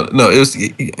 No, it was,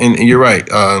 and you're right.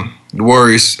 The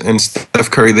Warriors and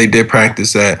Steph Curry, they did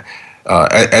practice at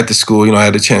the school. I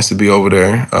had a chance to be over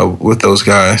there with those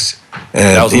guys.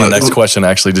 And that was my next question,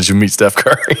 actually. Did you meet Steph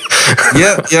Curry?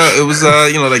 Yeah. It was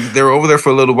like they were over there for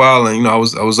a little while, and I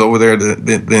was over there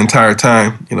the entire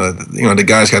time. The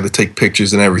guys got to take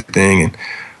pictures and everything,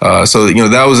 and so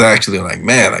that was actually like,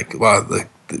 man, like, wow,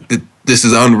 this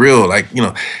is unreal. Like,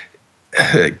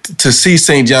 to see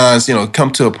St. John's,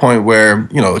 come to a point where,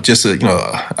 just I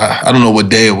don't know what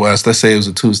day it was. Let's say it was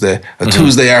a Tuesday.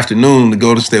 Tuesday afternoon, the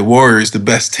Golden State Warriors, the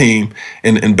best team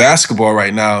in basketball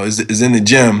right now, is in the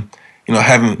gym,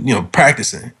 having,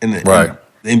 practicing. And the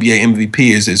NBA MVP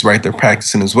is right there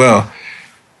practicing as well.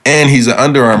 And he's an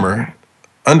Under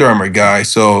Armour guy.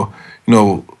 So,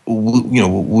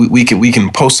 we can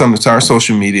post something to our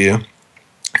social media.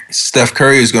 Steph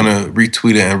Curry is going to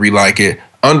retweet it and relike it.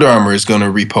 Under Armour is going to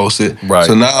repost it. Right.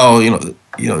 So now,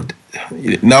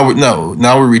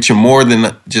 now we're reaching more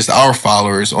than just our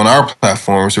followers on our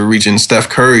platforms. We're reaching Steph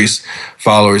Curry's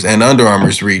followers and Under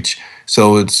Armour's reach.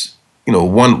 So it's,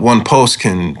 one post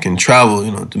can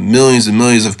travel, to millions and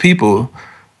millions of people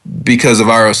because of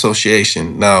our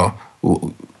association. Now,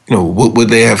 would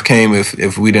they have came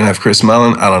if we didn't have Chris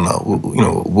Mullin? I don't know.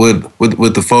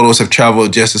 Would the photos have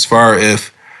traveled just as far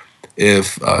if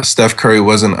Steph Curry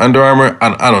wasn't Under Armour?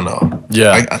 I don't know.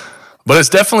 Yeah. But it's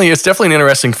definitely an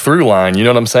interesting through line. You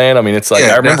know what I'm saying? I mean, it's like,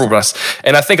 I remember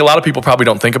and I think a lot of people probably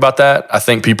don't think about that. I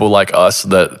think people like us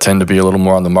that tend to be a little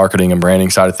more on the marketing and branding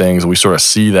side of things, we sort of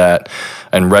see that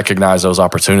and recognize those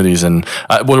opportunities. And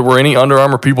were any Under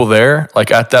Armour people there, like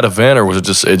at that event, or was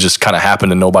it just kind of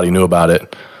happened and nobody knew about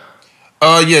it?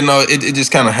 It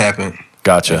just kind of happened.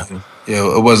 Gotcha.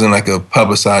 It wasn't like a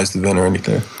publicized event or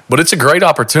anything. But it's a great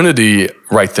opportunity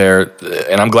right there,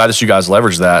 and I'm glad that you guys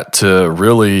leverage that to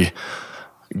really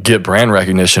get brand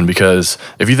recognition, because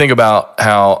if you think about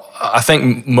how I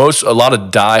think a lot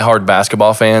of diehard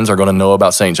basketball fans are going to know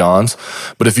about St. John's,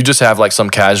 but if you just have like some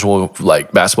casual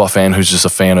like basketball fan who's just a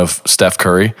fan of Steph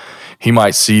Curry, he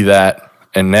might see that.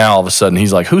 And now all of a sudden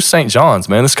he's like, who's St. John's,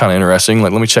 man? This is kind of interesting.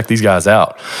 Like, let me check these guys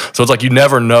out. So it's like you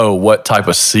never know what type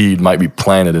of seed might be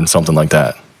planted in something like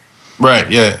that. Right,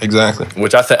 yeah, exactly.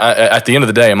 Which at the end of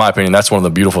the day, in my opinion, that's one of the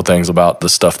beautiful things about the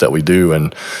stuff that we do.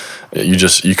 And you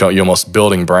almost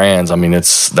building brands. I mean,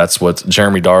 that's what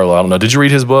Jeremy Darlow, I don't know. Did you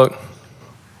read his book?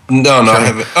 No, I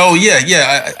haven't. Oh,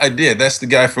 yeah, I did. That's the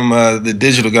guy from the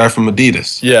digital guy from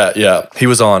Adidas. Yeah. He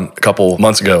was on a couple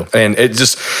months ago. And it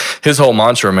just, his whole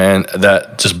mantra, man,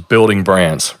 that just building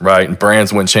brands, right?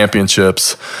 Brands win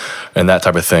championships and that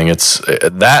type of thing.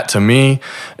 That to me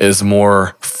is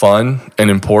more fun and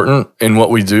important in what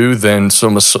we do than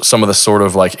some of the sort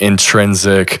of like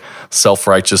intrinsic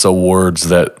self-righteous awards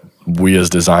that we as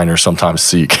designers sometimes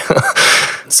seek.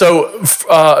 So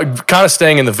kind of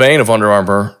staying in the vein of Under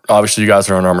Armour, obviously you guys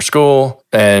are Under Armour School,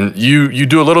 and you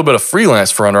do a little bit of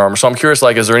freelance for Under Armour. So I'm curious,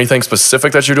 like, is there anything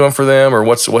specific that you're doing for them, or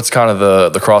what's kind of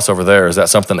the crossover there? Is that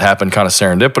something that happened kind of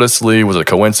serendipitously? Was it a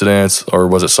coincidence, or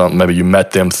was it something maybe you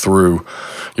met them through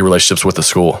your relationships with the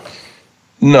school?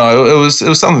 No, it was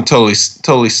something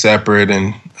totally separate,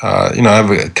 and I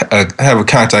have a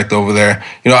contact over there.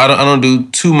 I don't do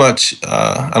too much.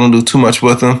 I don't do too much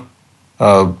with them.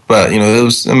 But it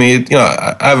was. I mean,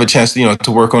 I have a chance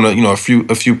to work on a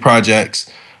few projects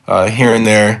here and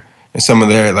there in some of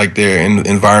their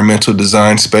environmental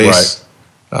design space.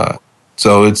 Right.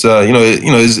 So it's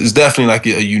it's definitely like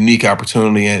a unique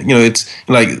opportunity, and it's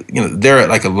like they're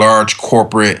like a large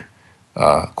corporate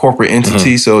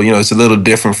entity. Mm-hmm. So it's a little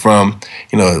different from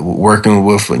working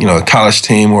with a college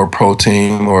team or a pro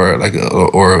team or like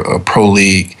a pro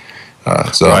league.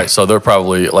 Right, so they're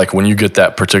probably like, when you get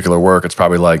that particular work, it's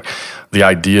probably like the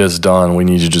idea is done, we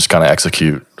need you to just kind of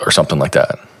execute or something like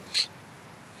that.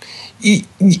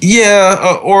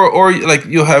 Yeah, or like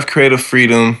you'll have creative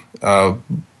freedom,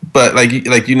 but like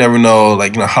you never know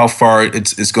how far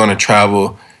it's going to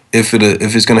travel, if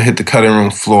it's going to hit the cutting room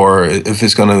floor, if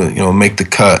it's going to make the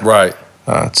cut. Right.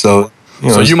 So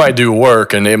you might do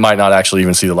work and it might not actually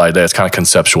even see the light of day. It's kind of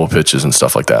conceptual pitches and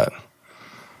stuff like that.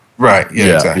 Right.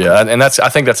 Yeah. Exactly. Yeah. And I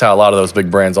think that's how a lot of those big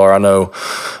brands are. I know,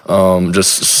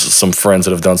 just some friends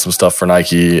that have done some stuff for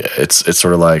Nike. It's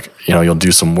sort of like, you'll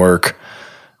do some work.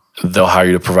 they'll hire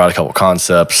you to provide a couple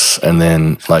concepts, and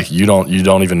then like you don't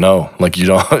even know. Like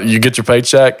you get your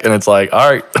paycheck, and it's like, all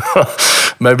right,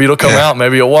 maybe it'll come out,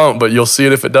 maybe it won't, but you'll see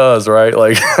it if it does, right?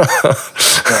 Like,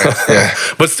 yeah.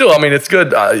 But still, I mean, it's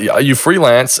good. You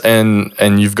freelance,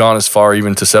 and you've gone as far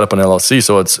even to set up an LLC,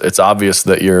 so it's obvious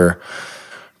that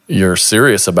you're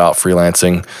serious about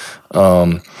freelancing.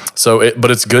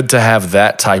 But it's good to have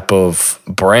that type of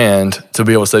brand to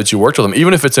be able to say that you worked with them,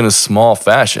 even if it's in a small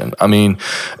fashion. I mean,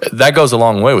 that goes a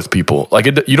long way with people. Like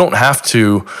you don't have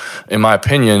to, in my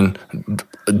opinion,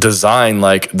 design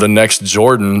like the next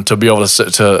Jordan to be able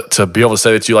to be able to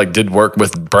say that you like did work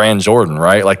with brand Jordan,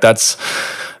 right? Like that's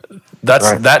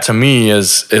right. That to me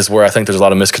is where I think there's a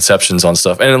lot of misconceptions on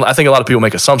stuff, and I think a lot of people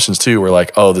make assumptions too. Where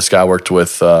like, oh, this guy worked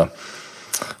with.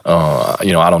 I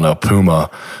don't know, Puma.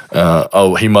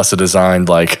 He must have designed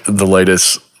like the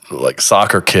latest like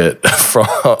soccer kit from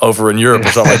over in Europe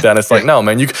or something like that. And it's like, no,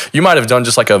 man, you might have done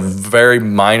just like a very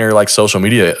minor like social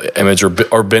media image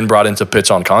or been brought in to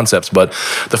pitch on concepts. But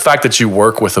the fact that you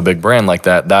work with a big brand like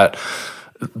that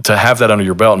to have that under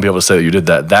your belt and be able to say that you did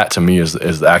that to me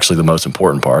is actually the most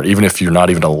important part, even if you're not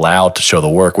even allowed to show the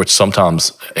work, which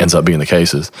sometimes ends up being the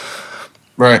cases.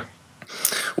 Right.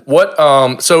 What?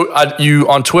 You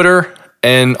on Twitter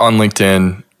and on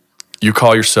LinkedIn, you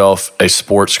call yourself a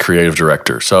sports creative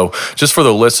director. So, just for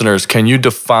the listeners, can you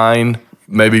define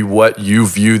maybe what you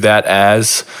view that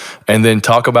as, and then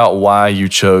talk about why you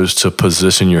chose to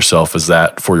position yourself as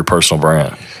that for your personal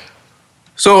brand?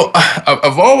 So,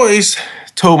 I've always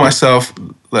told myself,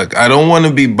 look, I don't want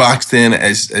to be boxed in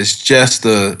as just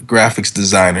a graphics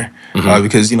designer,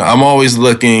 because I'm always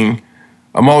looking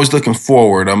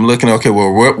forward. I'm looking, okay,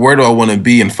 well, where do I want to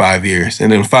be in 5 years?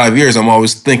 And in 5 years, I'm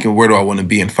always thinking, where do I want to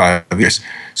be in 5 years?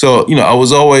 So, I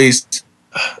was always,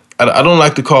 I don't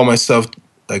like to call myself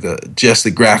like just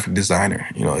a graphic designer.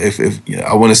 If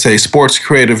I want to say sports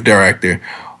creative director,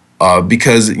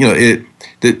 because,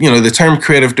 the term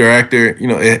creative director,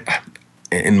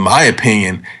 in my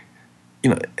opinion,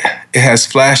 it has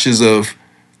flashes of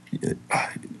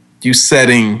you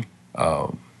setting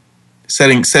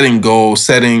goals,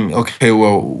 okay,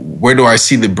 well, where do I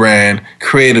see the brand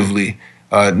creatively,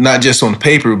 not just on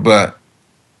paper, but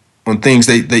on things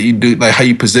that you do, like how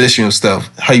you position yourself,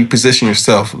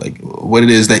 like what it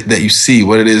is that you see,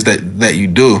 what it is that you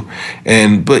do.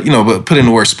 But putting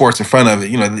the word sports in front of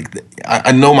it,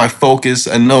 I know my focus,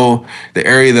 I know the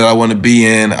area that I want to be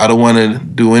in. I don't want to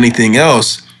do anything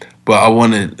else, but I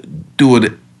want to do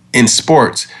it in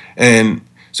sports. And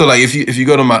so, like, if you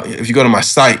go to my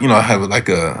site, I have like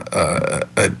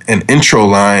an intro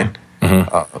line.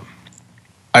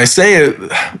 I say it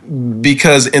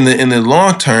because in the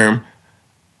long term,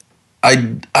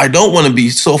 I don't want to be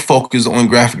so focused on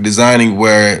graphic designing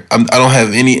where I don't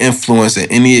have any influence in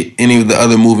any of the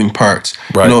other moving parts.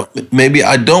 Right. Maybe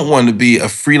I don't want to be a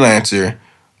freelancer.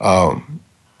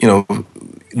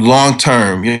 Long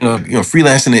term,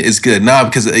 freelancing is good now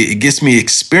because it gets me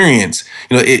experience.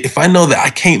 If I know that I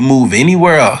can't move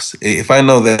anywhere else, if I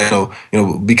know that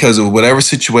because of whatever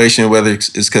situation, whether it's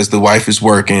because the wife is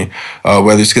working,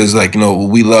 whether it's because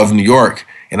we love New York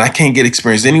and I can't get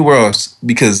experience anywhere else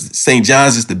because St.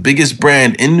 John's is the biggest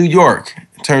brand in New York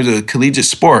in terms of collegiate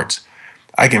sports,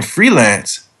 I can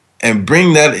freelance and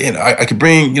bring that in. I could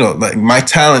bring like my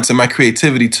talents and my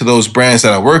creativity to those brands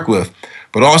that I work with.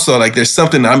 But also, like, there's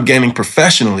something that I'm gaining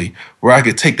professionally where I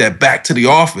could take that back to the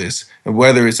office, and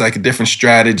whether it's like a different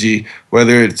strategy,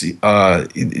 whether it's,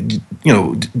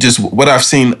 just what I've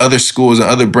seen other schools and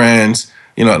other brands,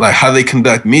 like how they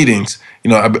conduct meetings.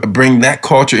 I bring that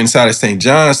culture inside of St.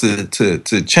 John's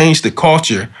to change the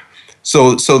culture,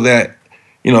 so that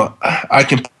I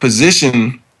can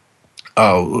position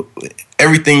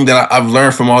everything that I've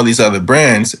learned from all these other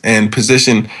brands and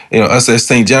position us as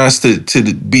St. John's to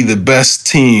be the best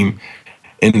team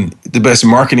and the best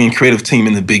marketing and creative team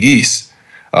in the Big East.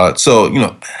 Ultimately,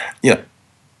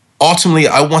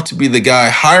 I want to be the guy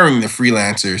hiring the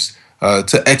freelancers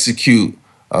to execute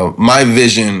my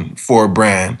vision for a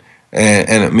brand,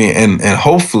 and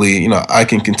hopefully I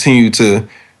can continue to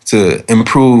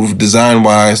improve design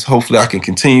wise. Hopefully, I can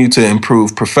continue to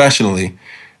improve professionally.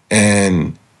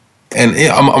 And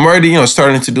I'm already,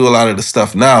 starting to do a lot of the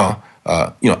stuff now,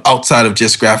 outside of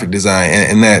just graphic design,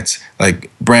 and that's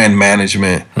like brand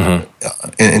management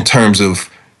in terms of,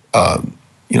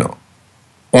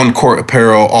 on-court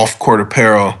apparel, off-court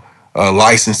apparel,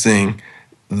 licensing,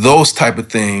 those type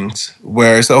of things.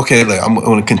 Where it's okay, like I'm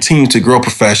going to continue to grow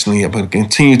professionally, I'm going to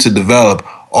continue to develop,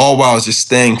 all while just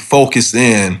staying focused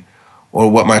in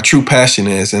on what my true passion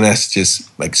is, and that's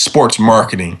just like sports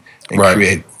marketing and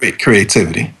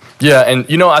creativity. Yeah, and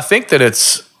I think that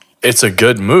it's it's a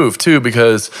good move too,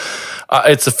 because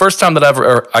it's the first time that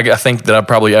I think that I've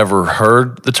probably ever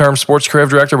heard the term sports creative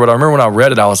director. But I remember when I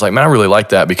read it, I was like, man, I really like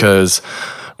that, because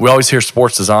we always hear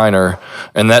sports designer,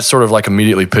 and that sort of like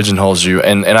immediately pigeonholes you.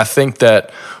 And I think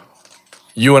that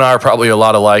you and I are probably a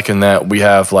lot alike in that we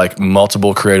have like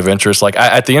multiple creative interests. Like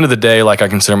at the end of the day, like I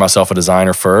consider myself a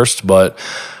designer first, but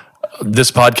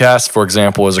this podcast, for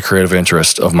example, is a creative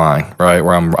interest of mine, right?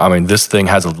 Where this thing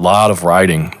has a lot of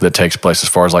writing that takes place as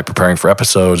far as like preparing for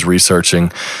episodes,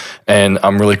 researching, and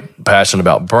I'm really passionate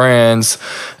about brands.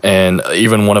 And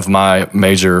even one of my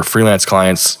major freelance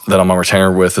clients that I'm on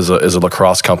retainer with is a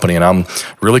lacrosse company, and I'm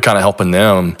really kind of helping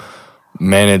them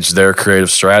manage their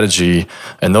creative strategy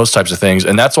and those types of things.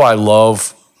 And that's why I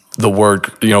love the word,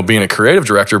 being a creative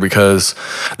director, because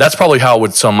that's probably how I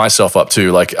would sum myself up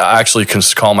too. Like I actually can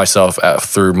call myself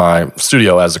through my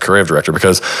studio as a creative director,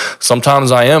 because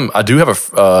sometimes I do have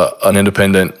an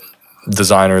independent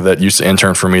designer that used to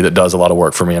intern for me that does a lot of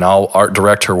work for me, and I'll art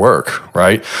direct her work,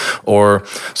 right? Or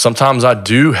sometimes I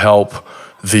do help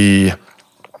a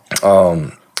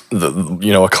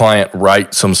client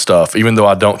write some stuff, even though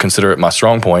I don't consider it my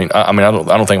strong point. I don't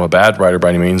think I'm a bad writer by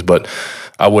any means, but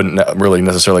I wouldn't really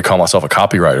necessarily call myself a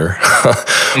copywriter.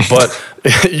 But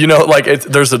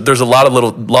there's a lot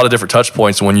of different touch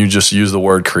points when you just use the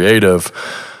word creative.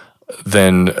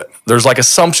 Then there's like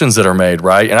assumptions that are made,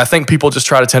 right? And I think people just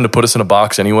try to tend to put us in a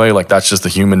box anyway. Like that's just the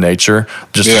human nature,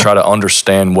 just to try to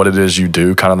understand what it is you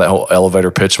do, kind of that whole elevator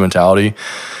pitch mentality.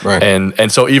 Right.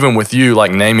 And so even with you,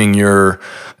 like naming your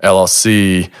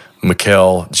LLC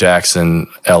Mikkel Jackson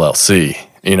LLC,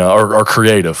 or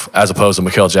creative, as opposed to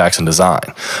Mikkel Jackson Design.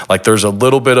 Like there's a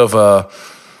little bit of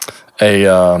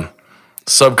a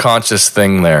subconscious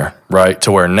thing there, right?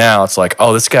 To where now it's like,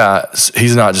 oh, this guy,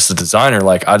 he's not just a designer.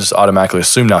 Like I just automatically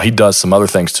assume now he does some other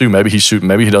things too. Maybe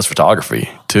he does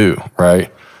photography too,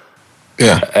 right?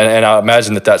 Yeah. And I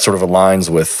imagine that sort of aligns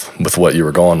with what you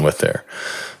were going with there.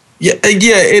 Yeah.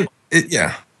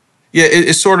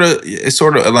 It sort of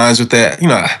aligns with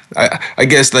that. I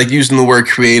guess like using the word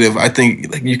creative, I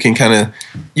think like you can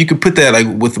put that like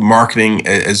with marketing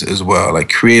as well, like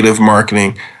creative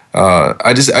marketing.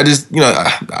 I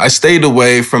stayed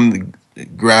away from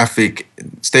graphic,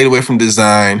 stayed away from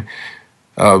design,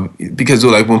 because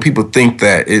like when people think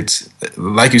that, it's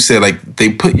like you said, like they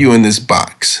put you in this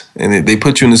box, and they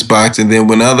put you in this box, and then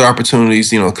when other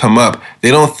opportunities come up,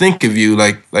 they don't think of you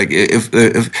like if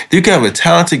you can have a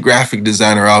talented graphic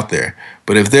designer out there,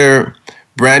 but if they're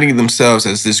branding themselves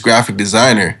as this graphic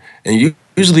designer, and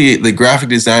usually the graphic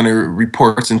designer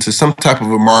reports into some type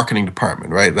of a marketing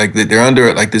department, right? Like they're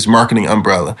under like this marketing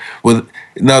umbrella. Well,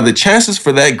 now the chances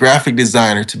for that graphic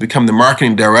designer to become the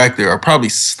marketing director are probably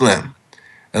slim,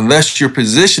 unless you're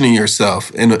positioning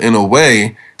yourself in a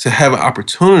way to have an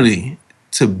opportunity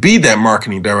to be that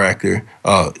marketing director,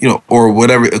 or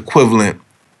whatever equivalent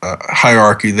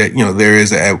hierarchy that there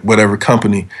is at whatever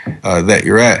company that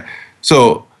you're at.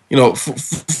 So,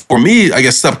 for me, I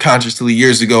guess subconsciously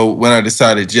years ago when I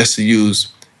decided just to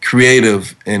use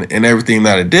creative in everything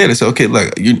that I did, I said, okay,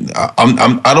 look,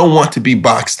 I don't want to be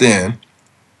boxed in.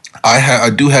 I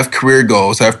do have career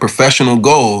goals. I have professional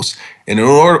goals. And in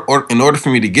order for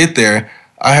me to get there,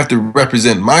 I have to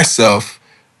represent myself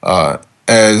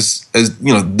as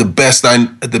the best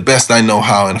I know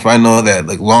how. And if I know that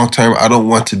like long term, I don't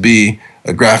want to be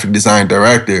a graphic design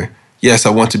director. Yes,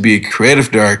 I want to be a creative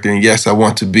director, and yes, I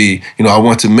want to be, I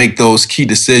want to make those key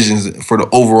decisions for the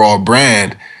overall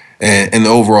brand and the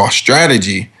overall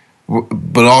strategy,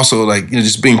 but also like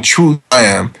just being true who I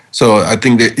am. So I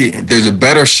think that there's a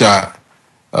better shot,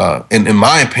 in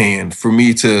my opinion, for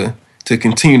me to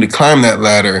continue to climb that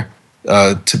ladder,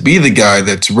 to be the guy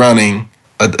that's running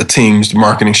a team's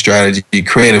marketing strategy,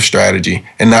 creative strategy,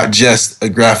 and not just a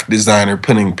graphic designer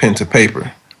putting pen to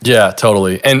paper. Yeah,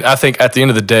 totally. And I think at the end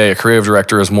of the day, a creative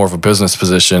director is more of a business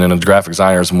position, and a graphic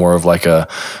designer is more of like a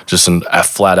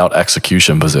flat out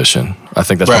execution position. I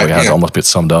think that's probably how it almost gets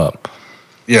summed up.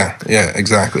 Yeah,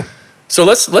 exactly. So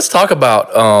let's talk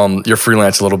about your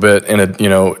freelance a little bit, and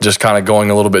just kind of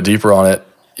going a little bit deeper on it.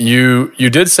 You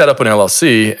did set up an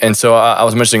LLC, and so I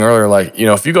was mentioning earlier, like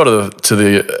if you go to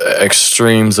the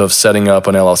extremes of setting up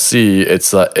an LLC,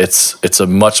 it's a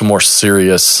much more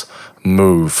serious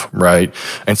move, right?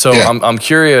 And so I'm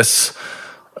curious,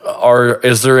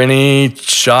 is there any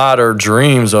shot or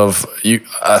dreams of you?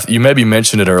 You maybe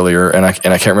mentioned it earlier, and I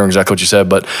can't remember exactly what you said,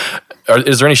 but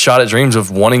is there any shot at dreams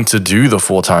of wanting to do the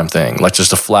full-time thing, like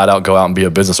just to flat out go out and be a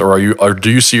business, or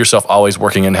do you see yourself always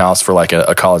working in-house for like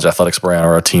a college athletics brand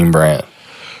or a team brand?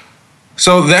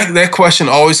 So that question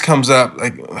always comes up.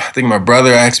 Like, I think my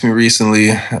brother asked me recently,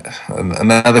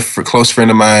 another close friend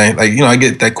of mine. Like, I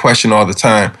get that question all the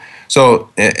time.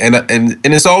 So and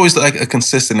it's always like a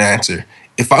consistent answer.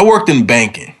 If I worked in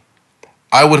banking,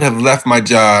 I would have left my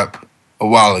job a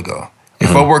while ago.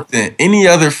 If I worked in any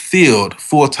other field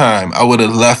full time, I would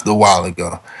have left a while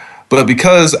ago. But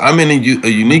because I'm in a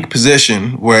unique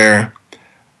position where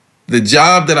the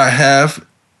job that I have,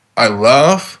 I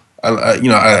love.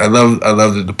 I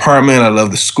love the department. I love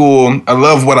the school. I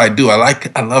love what I do.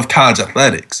 I love college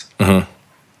athletics. And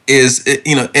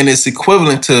it's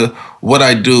equivalent to what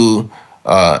I do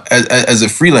as a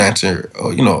freelancer.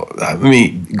 I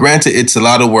mean, granted, it's a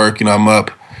lot of work. I'm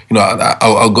up.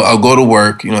 I'll go to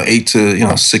work. 8 to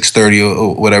 6:30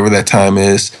 or whatever that time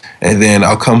is, and then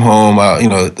I'll come home.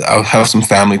 I'll have some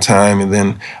family time, and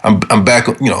then I'm back.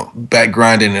 Back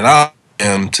grinding it out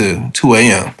to 2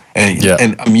 a.m.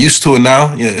 And I'm used to it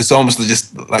now. It's almost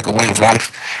just like a way of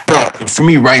life. But for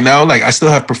me right now, like, I still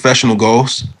have professional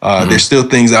goals. There's still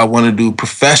things I want to do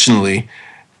professionally.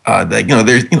 I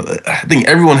think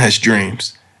everyone has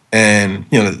dreams, and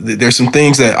there's some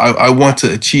things that I want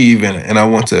to achieve and I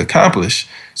want to accomplish.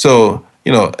 So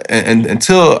and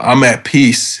until I'm at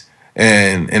peace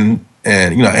and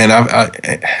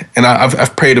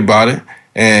I've prayed about it,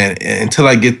 and until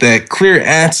I get that clear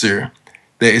answer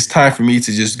that it's time for me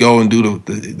to just go and do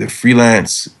the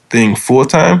freelance thing full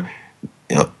time,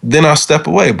 then I'll step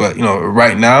away. But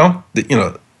right now,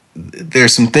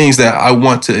 there's some things that I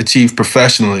want to achieve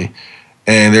professionally,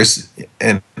 and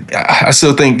I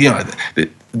still think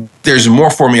there's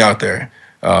more for me out there.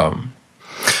 Well,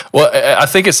 I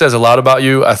think it says a lot about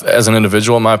you as an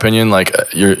individual, in my opinion. Like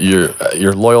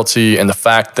your loyalty and the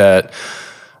fact that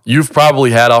you've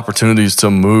probably had opportunities to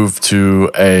move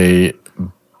to a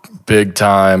big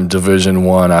time Division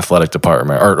I athletic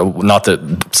department, or not that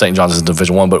St. John's is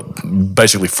Division I, but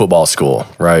basically football school,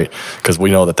 right? Because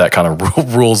we know that kind of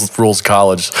rules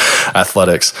college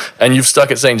athletics. And you've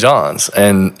stuck at St. John's,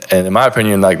 and in my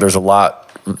opinion, like, there's a lot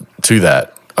to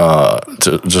that.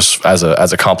 To just as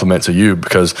a compliment to you,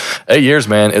 because 8 years,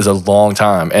 man, is a long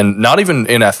time, and not even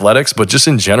in athletics, but just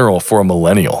in general for a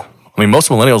millennial. I mean, most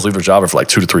millennials leave their job for like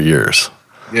 2 to 3 years.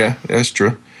 Yeah, that's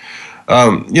true.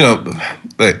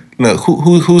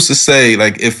 Who's to say,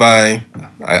 like, if I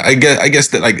guess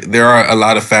that, like, there are a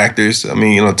lot of factors. I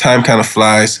mean, time kind of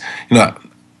flies.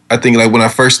 I think, like, when I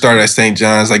first started at St.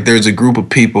 John's, like, there's a group of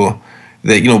people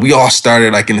that, we all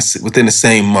started like within the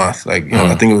same month. Like,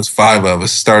 I think it was 5 of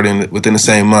us starting within the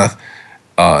same month.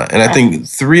 And I think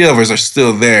 3 of us are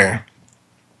still there.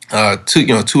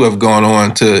 Two have gone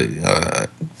on to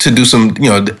do some,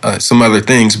 some other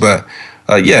things, but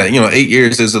 8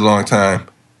 years is a long time,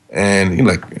 and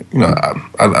I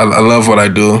love what I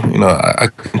do. I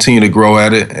continue to grow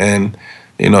at it, and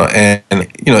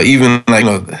even like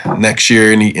next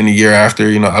year and the year after,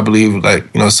 I believe, like,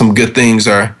 some good things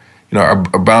are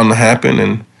bound to happen,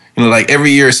 and like,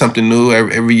 every year is something new.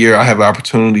 Every year I have an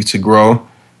opportunity to grow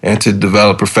and to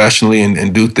develop professionally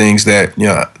and do things that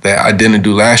that I didn't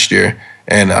do last year.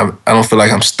 And I don't feel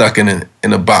like I'm stuck in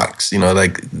a box.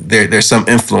 Like, there's some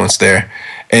influence there,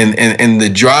 and the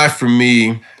drive for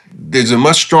me, there's a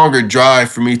much stronger drive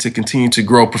for me to continue to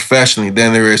grow professionally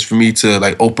than there is for me to,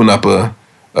 like, open up a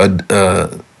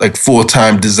like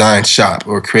full-time design shop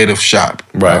or creative shop.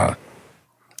 Right.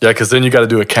 Yeah, because then you got to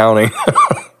do accounting.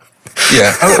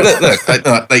 Yeah,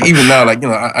 like, even now, like,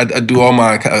 I do all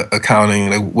my accounting,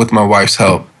 like, with my wife's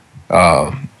help.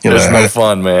 It's no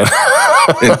fun, man.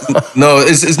 It's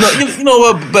not. You know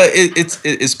what? But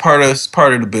it's part of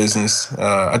the business.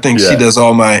 I think she does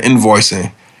all my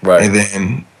invoicing, right? And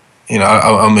then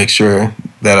I'll make sure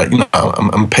that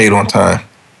I'm paid on time.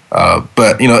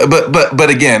 But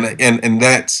again, and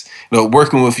that's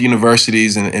working with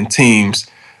universities and teams.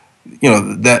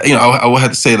 I would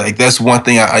have to say, like, that's one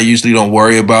thing I usually don't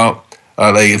worry about.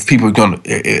 Like, if people are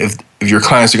if your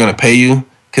clients are gonna pay you,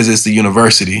 because it's the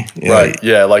university. Right.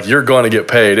 Yeah. Like, you're going to get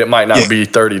paid. It might not be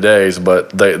 30 days, but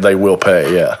they will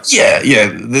pay. Yeah.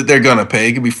 Yeah. They're going to pay.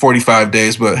 It could be 45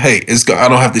 days, but hey, I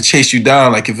don't have to chase you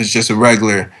down like if it's just a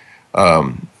regular,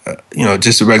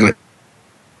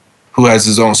 who has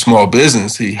his own small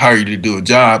business. He hired you to do a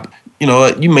job.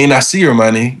 You may not see your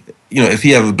money, if he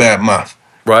have a bad month.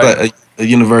 Right. But a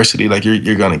university, like,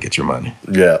 you're going to get your money.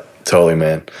 Yeah, totally,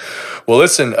 man. Well,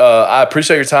 listen, I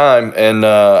appreciate your time, and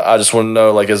I just want to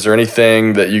know, like, is there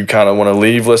anything that you kind of want to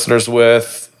leave listeners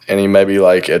with? Any maybe,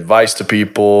 like, advice to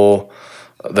people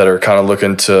that are kind of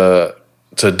looking to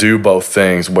do both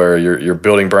things, where you're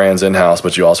building brands in-house,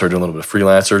 but you also are doing a little bit of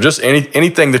freelance, or just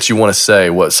anything that you want to say,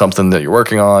 something that you're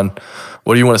working on,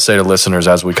 what do you want to say to listeners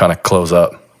as we kind of close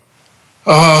up?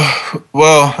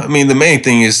 Well, I mean, the main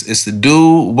thing is to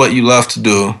do what you love to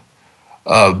do.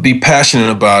 Be passionate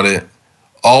about it.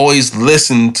 Always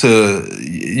listen to.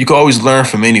 You can always learn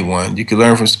from anyone. You can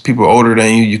learn from people older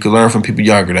than you. You can learn from people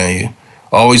younger than you.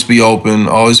 Always be open.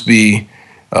 Always be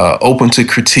open to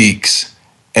critiques,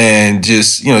 and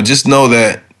just know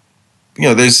that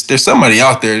there's somebody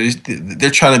out there.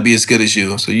 They're trying to be as good as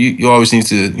you. So you always need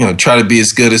to try to be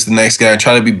as good as the next guy.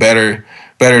 Try to be better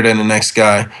than the next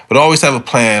guy, but always have a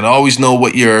plan. Always know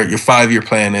what your 5-year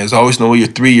plan is. Always know what your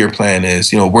 3-year plan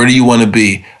is. Where do you want to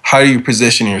be? How do you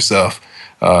position yourself?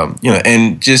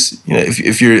 And just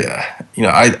if you're,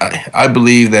 I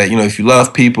believe that if you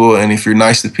love people and if you're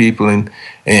nice to people and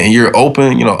you're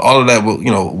open, all of that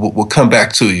will come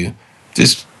back to you.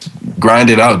 Just grind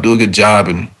it out, do a good job,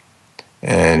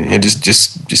 and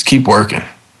just keep working.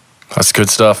 That's good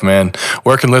stuff, man.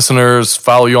 Where can listeners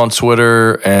follow you on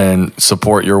Twitter and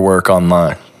support your work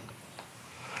online?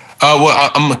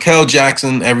 Well, I'm Mekel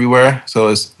Jackson everywhere. So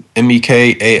it's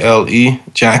Mekale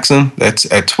Jackson.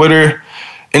 That's at Twitter.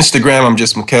 Instagram, I'm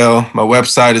just Mekel. My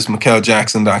website is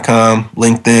mekeljackson.com.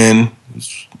 LinkedIn,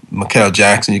 Mekel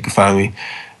Jackson. You can find me.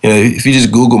 If you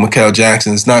just Google Mekel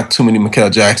Jackson, there's not too many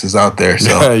Mekel Jacksons out there.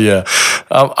 So yeah,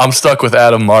 I'm stuck with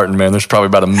Adam Martin, man. There's probably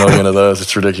about 1 million of those.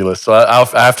 It's ridiculous. So I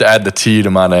have to add the T to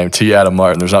my name, T. Adam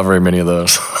Martin. There's not very many of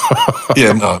those.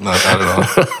 Yeah, no, not at all.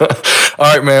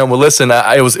 All right, man. Well, listen,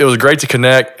 it was great to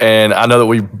connect, and I know that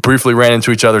we briefly ran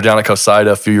into each other down at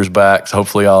Cosida a few years back. So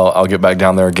hopefully, I'll get back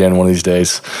down there again one of these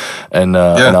days, and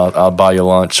I'll buy you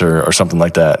lunch or something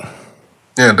like that.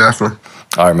 Yeah, definitely.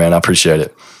 All right, man. I appreciate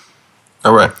it.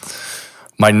 All right.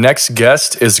 My next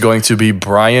guest is going to be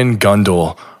Brian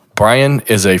Gundel. Brian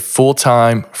is a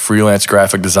full-time freelance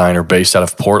graphic designer based out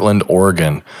of Portland,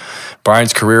 Oregon.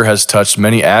 Brian's career has touched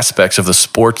many aspects of the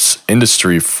sports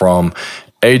industry, from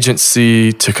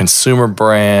agency to consumer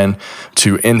brand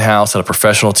to in-house at a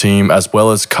professional team, as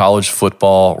well as college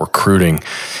football recruiting.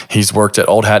 He's worked at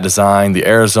Old Hat Design, the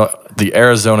Arizona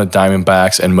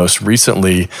Diamondbacks, and most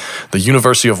recently, the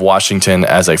University of Washington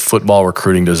as a football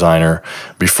recruiting designer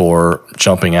before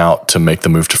jumping out to make the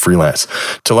move to freelance.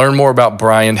 To learn more about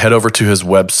Brian, head over to his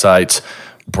website,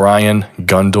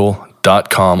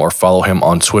 briangundel.com, or follow him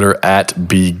on Twitter at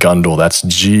 @bgundel. That's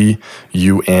Gundell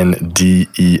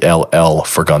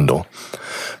for Gundel.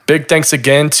 Big thanks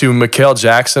again to Mekel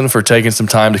Jackson for taking some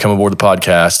time to come aboard the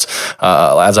podcast.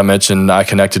 As I mentioned, I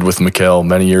connected with Mekel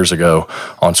many years ago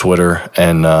on Twitter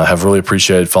and have really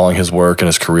appreciated following his work and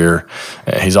his career.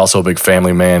 He's also a big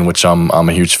family man, which I'm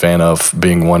a huge fan of,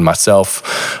 being one myself.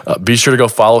 Be sure to go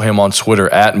follow him on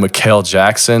Twitter at Mekel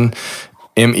Jackson,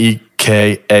 Mekale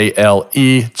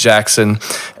Jackson,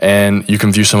 and you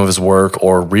can view some of his work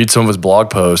or read some of his blog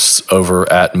posts over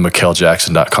at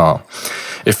mekeljackson.com.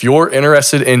 If you're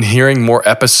interested in hearing more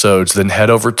episodes, then head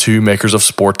over to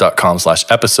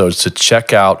makersofsport.com/episodes to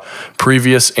check out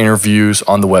previous interviews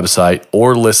on the website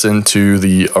or listen to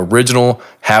the original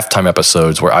halftime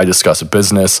episodes where I discuss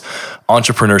business,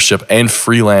 entrepreneurship, and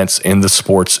freelance in the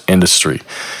sports industry.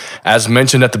 As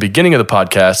mentioned at the beginning of the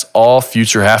podcast, all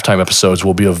future halftime episodes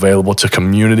will be available to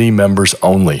community members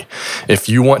only. If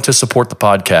you want to support the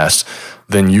podcast,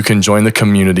 then you can join the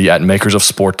community at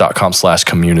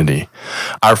makersofsport.com/community.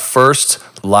 Our first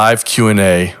live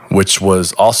Q&A, which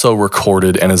was also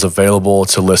recorded and is available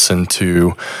to listen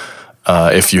to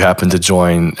if you happen to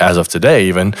join as of today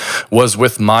even, was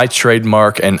with my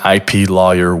trademark and IP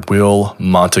lawyer, Will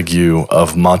Montague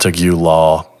of Montague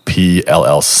Law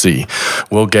PLLC.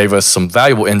 Will gave us some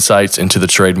valuable insights into the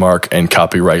trademark and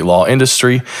copyright law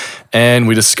industry, and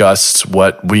we discussed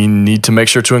what we need to make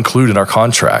sure to include in our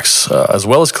contracts, as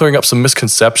well as clearing up some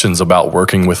misconceptions about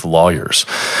working with lawyers.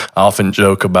 I often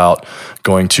joke about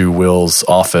going to Will's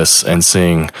office and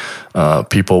seeing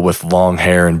people with long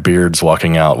hair and beards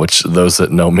walking out, which those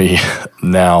that know me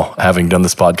now, having done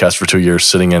this podcast for 2 years,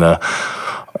 sitting in a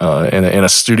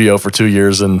studio for 2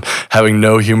 years and having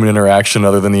no human interaction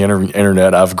other than the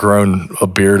internet, I've grown a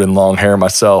beard and long hair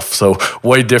myself. So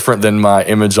way different than my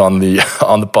image on the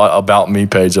About Me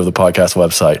page of the podcast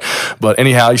website. But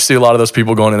anyhow, you see a lot of those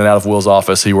people going in and out of Will's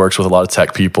office. He works with a lot of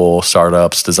tech people,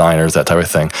 startups, designers, that type of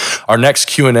thing. Our next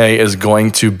Q&A is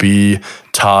going to be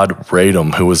Todd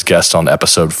Radom, who was guest on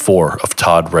episode 4 of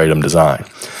Todd Radom Design.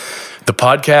 The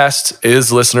podcast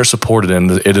is listener supported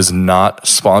and it is not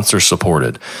sponsor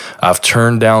supported. I've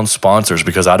turned down sponsors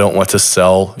because I don't want to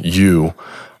sell you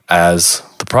as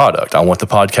the product. I want the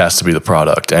podcast to be the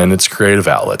product and its creative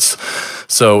outlets.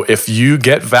 So if you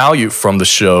get value from the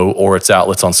show or its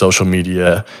outlets on social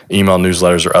media, email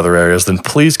newsletters, or other areas, then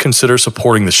please consider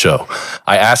supporting the show.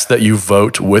 I ask that you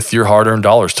vote with your hard-earned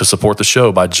dollars to support the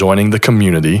show by joining the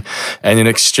community. And in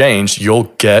exchange,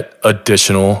 you'll get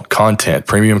additional content,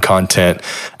 premium content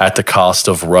at the cost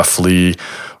of roughly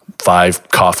 5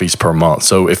 coffees per month.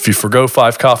 So if you forgo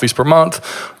 5 coffees per month,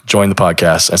 join the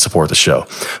podcast and support the show.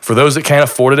 For those that can't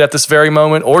afford it at this very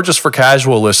moment, or just for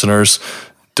casual listeners,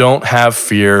 don't have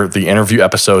fear. The interview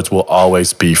episodes will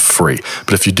always be free.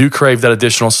 But if you do crave that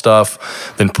additional stuff,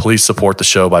 then please support the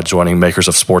show by joining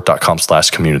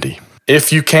makersofsport.com/community.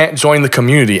 If you can't join the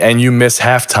community and you miss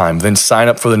halftime, then sign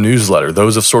up for the newsletter.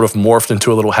 Those have sort of morphed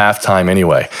into a little halftime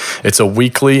anyway. It's a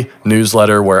weekly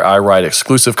newsletter where I write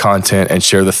exclusive content and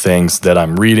share the things that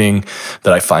I'm reading,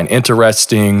 that I find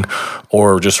interesting,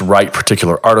 or just write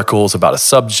particular articles about a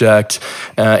subject.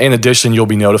 In addition, you'll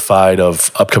be notified of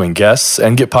upcoming guests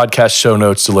and get podcast show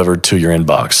notes delivered to your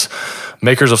inbox.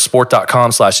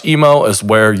 Makersofsport.com/email is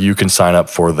where you can sign up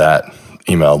for that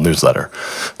email newsletter.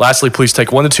 Lastly, please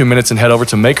take 1 to 2 minutes and head over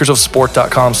to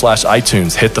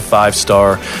makersofsport.com/iTunes, hit the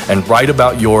 5-star, and write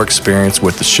about your experience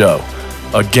with the show.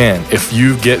 Again, if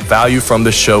you get value from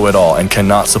the show at all and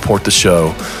cannot support the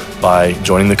show by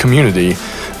joining the community,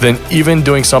 then even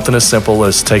doing something as simple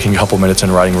as taking a couple minutes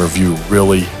and writing a review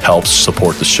really helps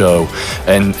support the show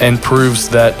and proves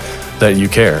that you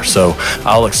care. So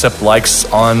I'll accept likes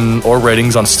on or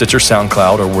ratings on Stitcher,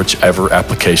 SoundCloud, or whichever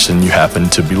application you happen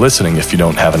to be listening if you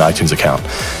don't have an iTunes account.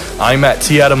 I'm at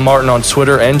T. Adam Martin on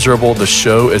Twitter and Dribbble. The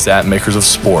show is at Makers of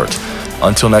Sport.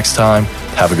 Until next time,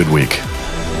 have a good week.